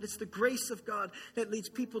of God. It's the grace of God that leads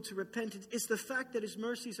people to repentance. It's the fact that His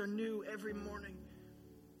mercies are new every morning.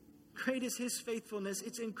 Great is His faithfulness.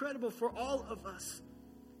 It's incredible for all of us.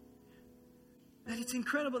 And it's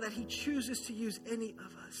incredible that He chooses to use any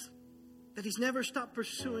of us. That He's never stopped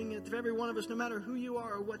pursuing it. For every one of us, no matter who you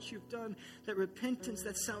are or what you've done, that repentance,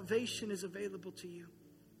 that salvation is available to you.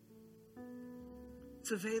 It's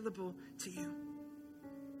available to you.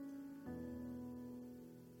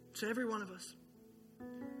 So every one of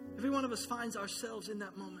us finds ourselves in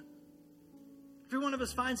that moment. Every one of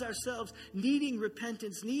us finds ourselves needing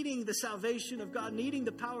repentance, needing the salvation of God, needing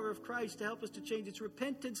the power of Christ to help us to change. It's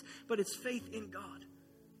repentance, but it's faith in God.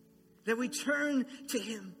 That we turn to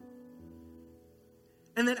Him.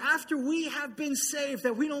 And that after we have been saved,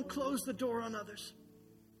 that we don't close the door on others.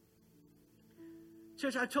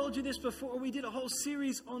 Church, I told you this before. We did a whole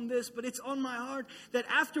series on this, but it's on my heart that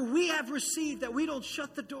after we have received, that we don't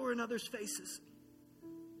shut the door in others' faces.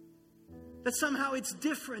 That somehow it's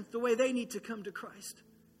different the way they need to come to Christ.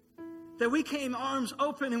 That we came arms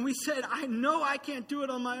open and we said, I know I can't do it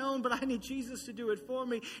on my own, but I need Jesus to do it for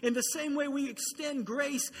me. In the same way we extend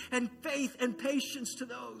grace and faith and patience to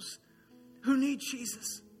those who need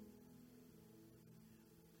Jesus.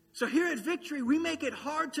 So here at Victory, we make it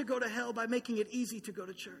hard to go to hell by making it easy to go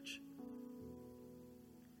to church.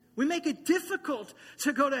 We make it difficult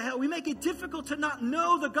to go to hell. We make it difficult to not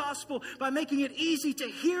know the gospel by making it easy to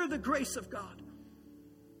hear the grace of God.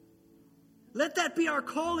 Let that be our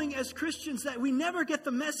calling as Christians, that we never get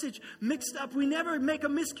the message mixed up. We never make a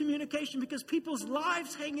miscommunication because people's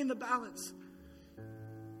lives hang in the balance.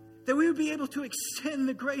 That we would be able to extend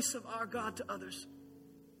the grace of our God to others.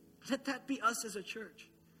 Let that be us as a church.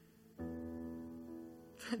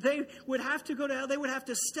 They would have to go to hell. They would have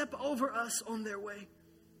to step over us on their way.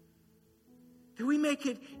 That we make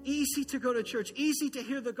it easy to go to church, easy to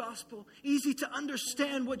hear the gospel, easy to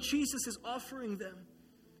understand what Jesus is offering them,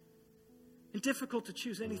 and difficult to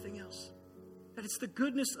choose anything else. That it's the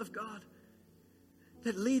goodness of God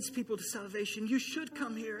that leads people to salvation. You should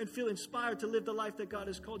come here and feel inspired to live the life that God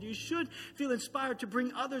has called you. You should feel inspired to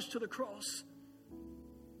bring others to the cross.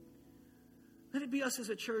 Let it be us as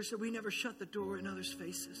a church that we never shut the door in others'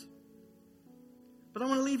 faces. But I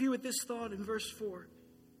want to leave you with this thought in verse 4.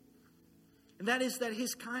 And that is that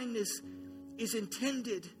his kindness is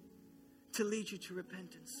intended to lead you to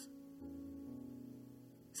repentance.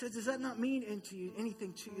 It says, does that not mean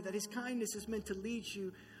anything to you? That his kindness is meant to lead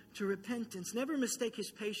you to repentance. Never mistake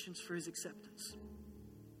his patience for his acceptance.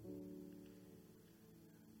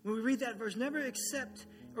 When we read that verse, never accept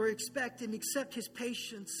or expect and accept his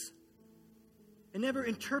patience, and never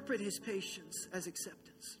interpret his patience as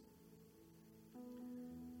acceptance.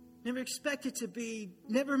 Never expect it to be,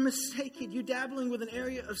 never mistake it. You dabbling with an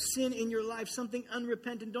area of sin in your life, something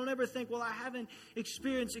unrepentant. Don't ever think, well, I haven't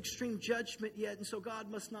experienced extreme judgment yet, and so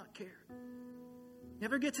God must not care.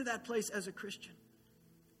 Never get to that place as a Christian.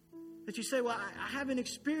 That you say, well, I haven't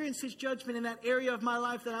experienced his judgment in that area of my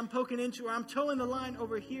life that I'm poking into, or I'm towing the line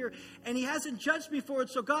over here, and he hasn't judged me for it,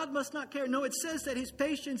 so God must not care. No, it says that his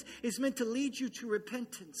patience is meant to lead you to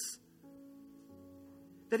repentance.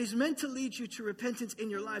 That he's meant to lead you to repentance in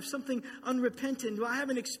your life, something unrepentant. Well, I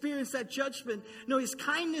haven't experienced that judgment. No, his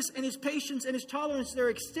kindness and his patience and his tolerance, they're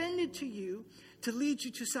extended to you to lead you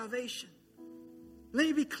to salvation. Let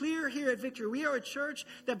me be clear here at Victory. We are a church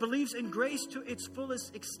that believes in grace to its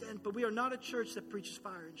fullest extent, but we are not a church that preaches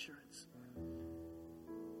fire insurance.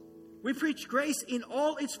 We preach grace in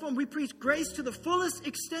all its form. We preach grace to the fullest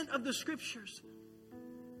extent of the scriptures.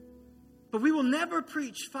 But we will never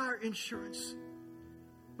preach fire insurance.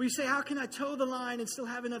 Where you say, how can I toe the line and still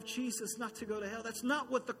have enough Jesus not to go to hell? That's not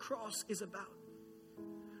what the cross is about.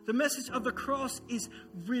 The message of the cross is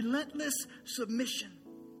relentless submission.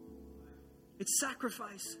 It's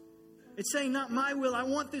sacrifice. It's saying, not my will. I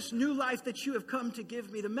want this new life that you have come to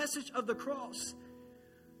give me. The message of the cross,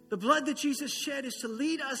 the blood that Jesus shed, is to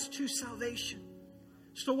lead us to salvation.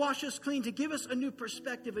 It's to wash us clean, to give us a new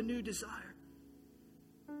perspective, a new desire.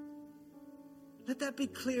 Let that be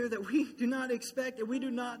clear, that we do not expect and we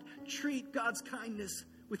do not treat God's kindness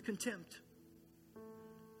with contempt.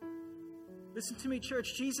 Listen to me,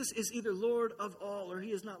 church. Jesus is either Lord of all or he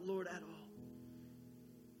is not Lord at all.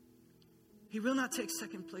 He will not take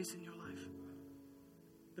second place in your life.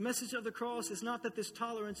 The message of the cross is not that this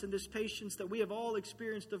tolerance and this patience that we have all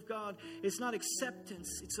experienced of God, it's not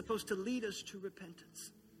acceptance. It's supposed to lead us to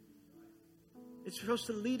repentance. It's supposed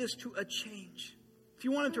to lead us to a change. If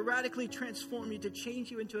you want him to radically transform you, to change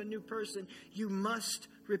you into a new person, you must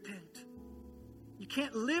repent. You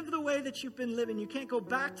can't live the way that you've been living. You can't go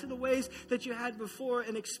back to the ways that you had before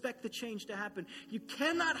and expect the change to happen. You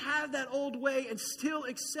cannot have that old way and still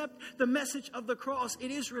accept the message of the cross. It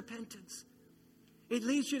is repentance. It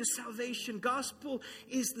leads you to salvation. Gospel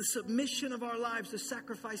is the submission of our lives, the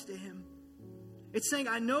sacrifice to him. It's saying,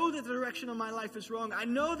 I know that the direction of my life is wrong. I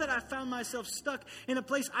know that I found myself stuck in a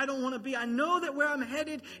place I don't want to be. I know that where I'm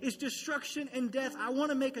headed is destruction and death. I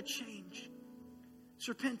want to make a change. It's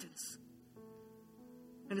repentance.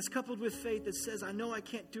 And it's coupled with faith that says, I know I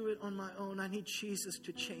can't do it on my own. I need Jesus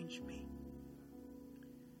to change me.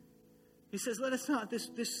 He says, let us not,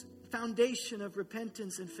 this foundation of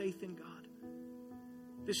repentance and faith in God,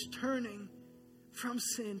 this turning from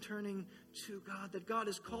sin, turning to God, that God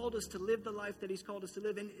has called us to live the life that he's called us to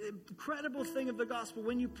live. And the incredible thing of the gospel,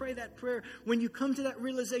 when you pray that prayer, when you come to that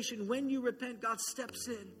realization, when you repent, God steps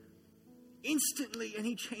in instantly and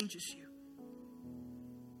he changes you.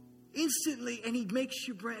 Instantly, and he makes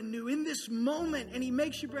you brand new. In this moment, and he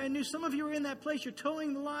makes you brand new. Some of you are in that place, you're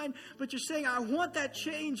towing the line, but you're saying, I want that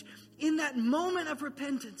change. In that moment of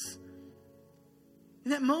repentance,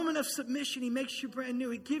 in that moment of submission, he makes you brand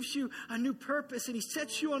new. He gives you a new purpose, and he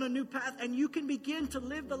sets you on a new path, and you can begin to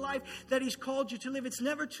live the life that he's called you to live. It's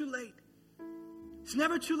never too late. It's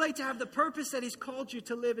never too late to have the purpose that He's called you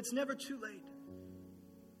to live. It's never too late.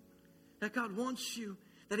 That God wants you,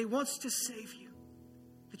 that He wants to save you,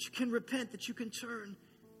 that you can repent, that you can turn,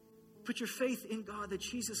 put your faith in God, that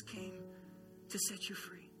Jesus came to set you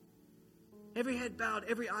free. Every head bowed,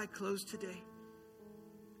 every eye closed today.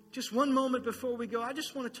 Just one moment before we go, I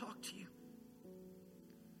just want to talk to you.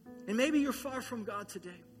 And maybe you're far from God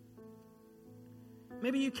today.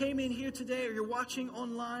 Maybe you came in here today, or you're watching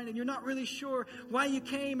online and you're not really sure why you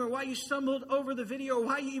came or why you stumbled over the video or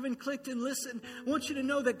why you even clicked and listened. I want you to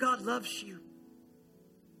know that God loves you.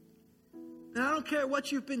 And I don't care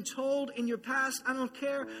what you've been told in your past. I don't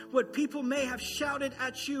care what people may have shouted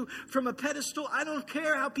at you from a pedestal. I don't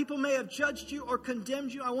care how people may have judged you or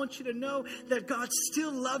condemned you. I want you to know that God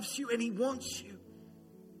still loves you and He wants you.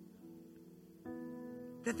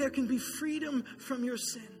 That there can be freedom from your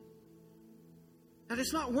sin. That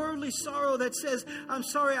it's not worldly sorrow that says, I'm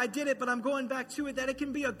sorry I did it, but I'm going back to it. That it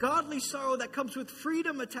can be a godly sorrow that comes with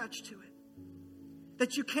freedom attached to it.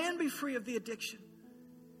 That you can be free of the addiction.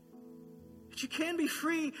 That you can be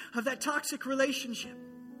free of that toxic relationship.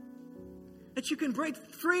 That you can break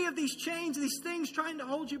free of these chains, these things trying to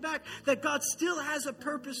hold you back. That God still has a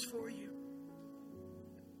purpose for you.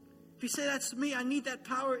 If you say, that's me, I need that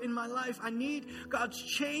power in my life. I need God's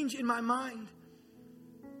change in my mind.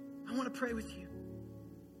 I want to pray with you.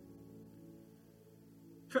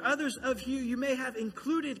 For others of you, you may have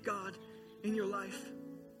included God in your life.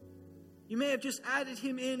 You may have just added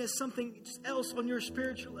Him in as something else on your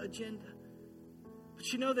spiritual agenda.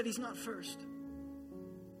 But you know that He's not first.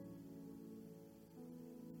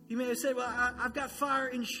 You may have said, well, I've got fire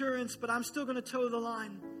insurance, but I'm still going to toe the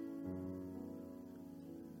line.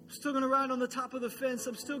 I'm still going to ride on the top of the fence.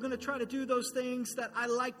 I'm still going to try to do those things that I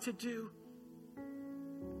like to do.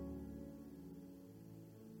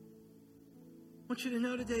 I want you to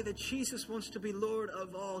know today that Jesus wants to be Lord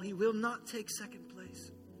of all. He will not take second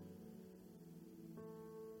place.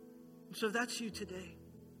 So if that's you today,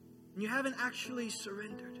 and you haven't actually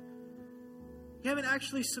surrendered, you haven't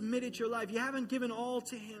actually submitted your life, you haven't given all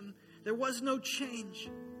to Him, there was no change,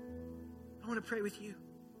 I want to pray with you.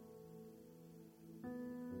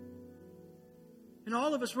 And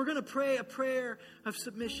all of us, we're going to pray a prayer of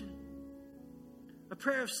submission, a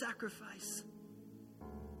prayer of sacrifice.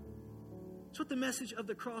 That's what the message of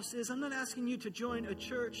the cross is. I'm not asking you to join a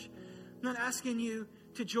church. I'm not asking you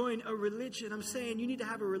to join a religion. I'm saying you need to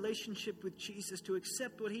have a relationship with Jesus to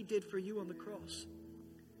accept what He did for you on the cross.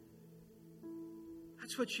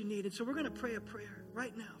 That's what you need. And so we're going to pray a prayer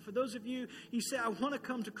right now. For those of you, you say, I want to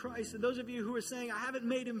come to Christ. And those of you who are saying, I haven't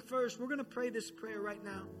made Him first, we're going to pray this prayer right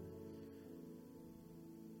now.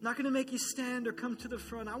 I'm not going to make you stand or come to the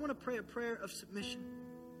front. I want to pray a prayer of submission.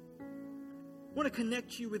 I want to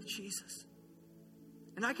connect you with Jesus.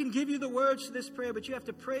 And I can give you the words to this prayer, but you have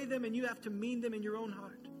to pray them and you have to mean them in your own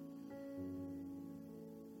heart.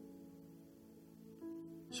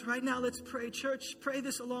 So right now, let's pray. Church, pray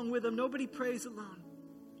this along with them. Nobody prays alone.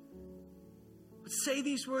 But say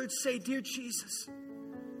these words. Say, dear Jesus,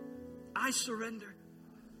 I surrender.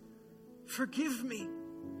 Forgive me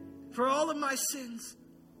for all of my sins,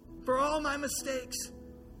 for all my mistakes.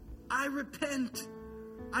 I repent.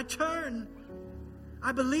 I turn.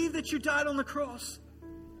 I believe that you died on the cross.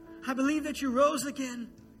 I believe that you rose again.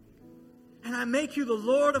 And I make you the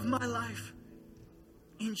Lord of my life.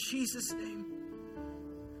 In Jesus' name.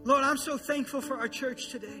 Lord, I'm so thankful for our church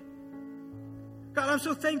today. God, I'm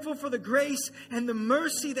so thankful for the grace and the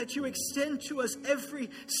mercy that you extend to us every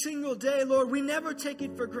single day. Lord, we never take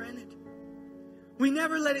it for granted. We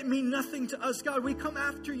never let it mean nothing to us. God, we come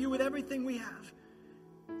after you with everything we have.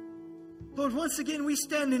 Lord, once again, we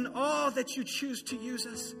stand in awe that you choose to use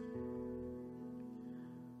us.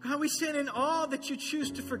 God, we stand in awe that you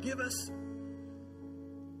choose to forgive us.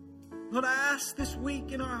 Lord, I ask this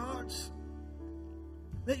week in our hearts,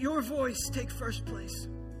 let your voice take first place.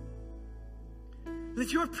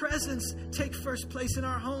 Let your presence take first place in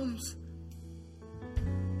our homes.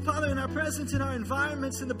 Father, in our presence, in our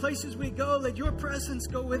environments, in the places we go, let your presence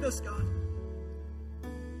go with us, God.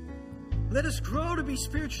 Let us grow to be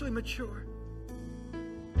spiritually mature.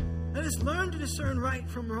 Let us learn to discern right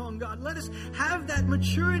from wrong, God. Let us have that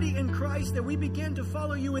maturity in Christ that we begin to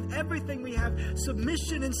follow you with everything we have.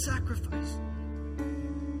 Submission and sacrifice.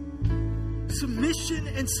 Submission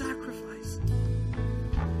and sacrifice.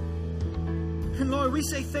 And Lord, we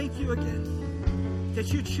say thank you again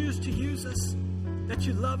that you choose to use us, that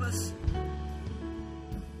you love us.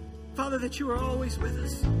 Father, that you are always with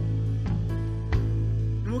us.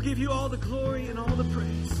 And we'll give you all the glory and all the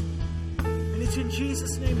praise. And it's in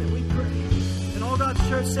Jesus' name that we pray. And all God's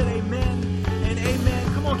church said amen and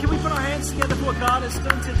amen. Come on, can we put our hands together for what God has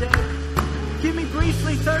done today? Give me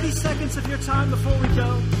briefly 30 seconds of your time before we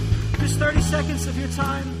go. Just 30 seconds of your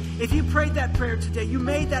time. If you prayed that prayer today, you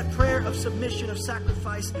made that prayer of submission, of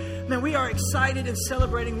sacrifice, man, we are excited and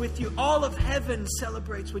celebrating with you. All of heaven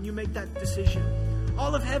celebrates when you make that decision.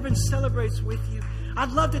 All of heaven celebrates with you.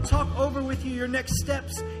 I'd love to talk over with you your next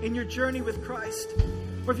steps in your journey with Christ.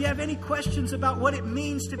 Or if you have any questions about what it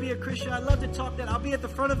means to be a Christian, I'd love to talk that. I'll be at the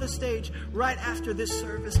front of the stage right after this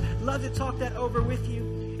service. Love to talk that over with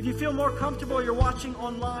you. If you feel more comfortable, you're watching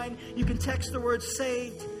online, you can text the word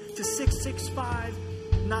SAVED to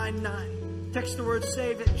 66599. Text the word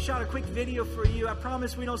SAVED. Shot a quick video for you. I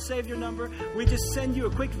promise we don't save your number. We just send you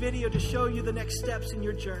a quick video to show you the next steps in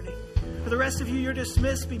your journey. For the rest of you, you're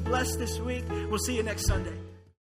dismissed. Be blessed this week. We'll see you next Sunday.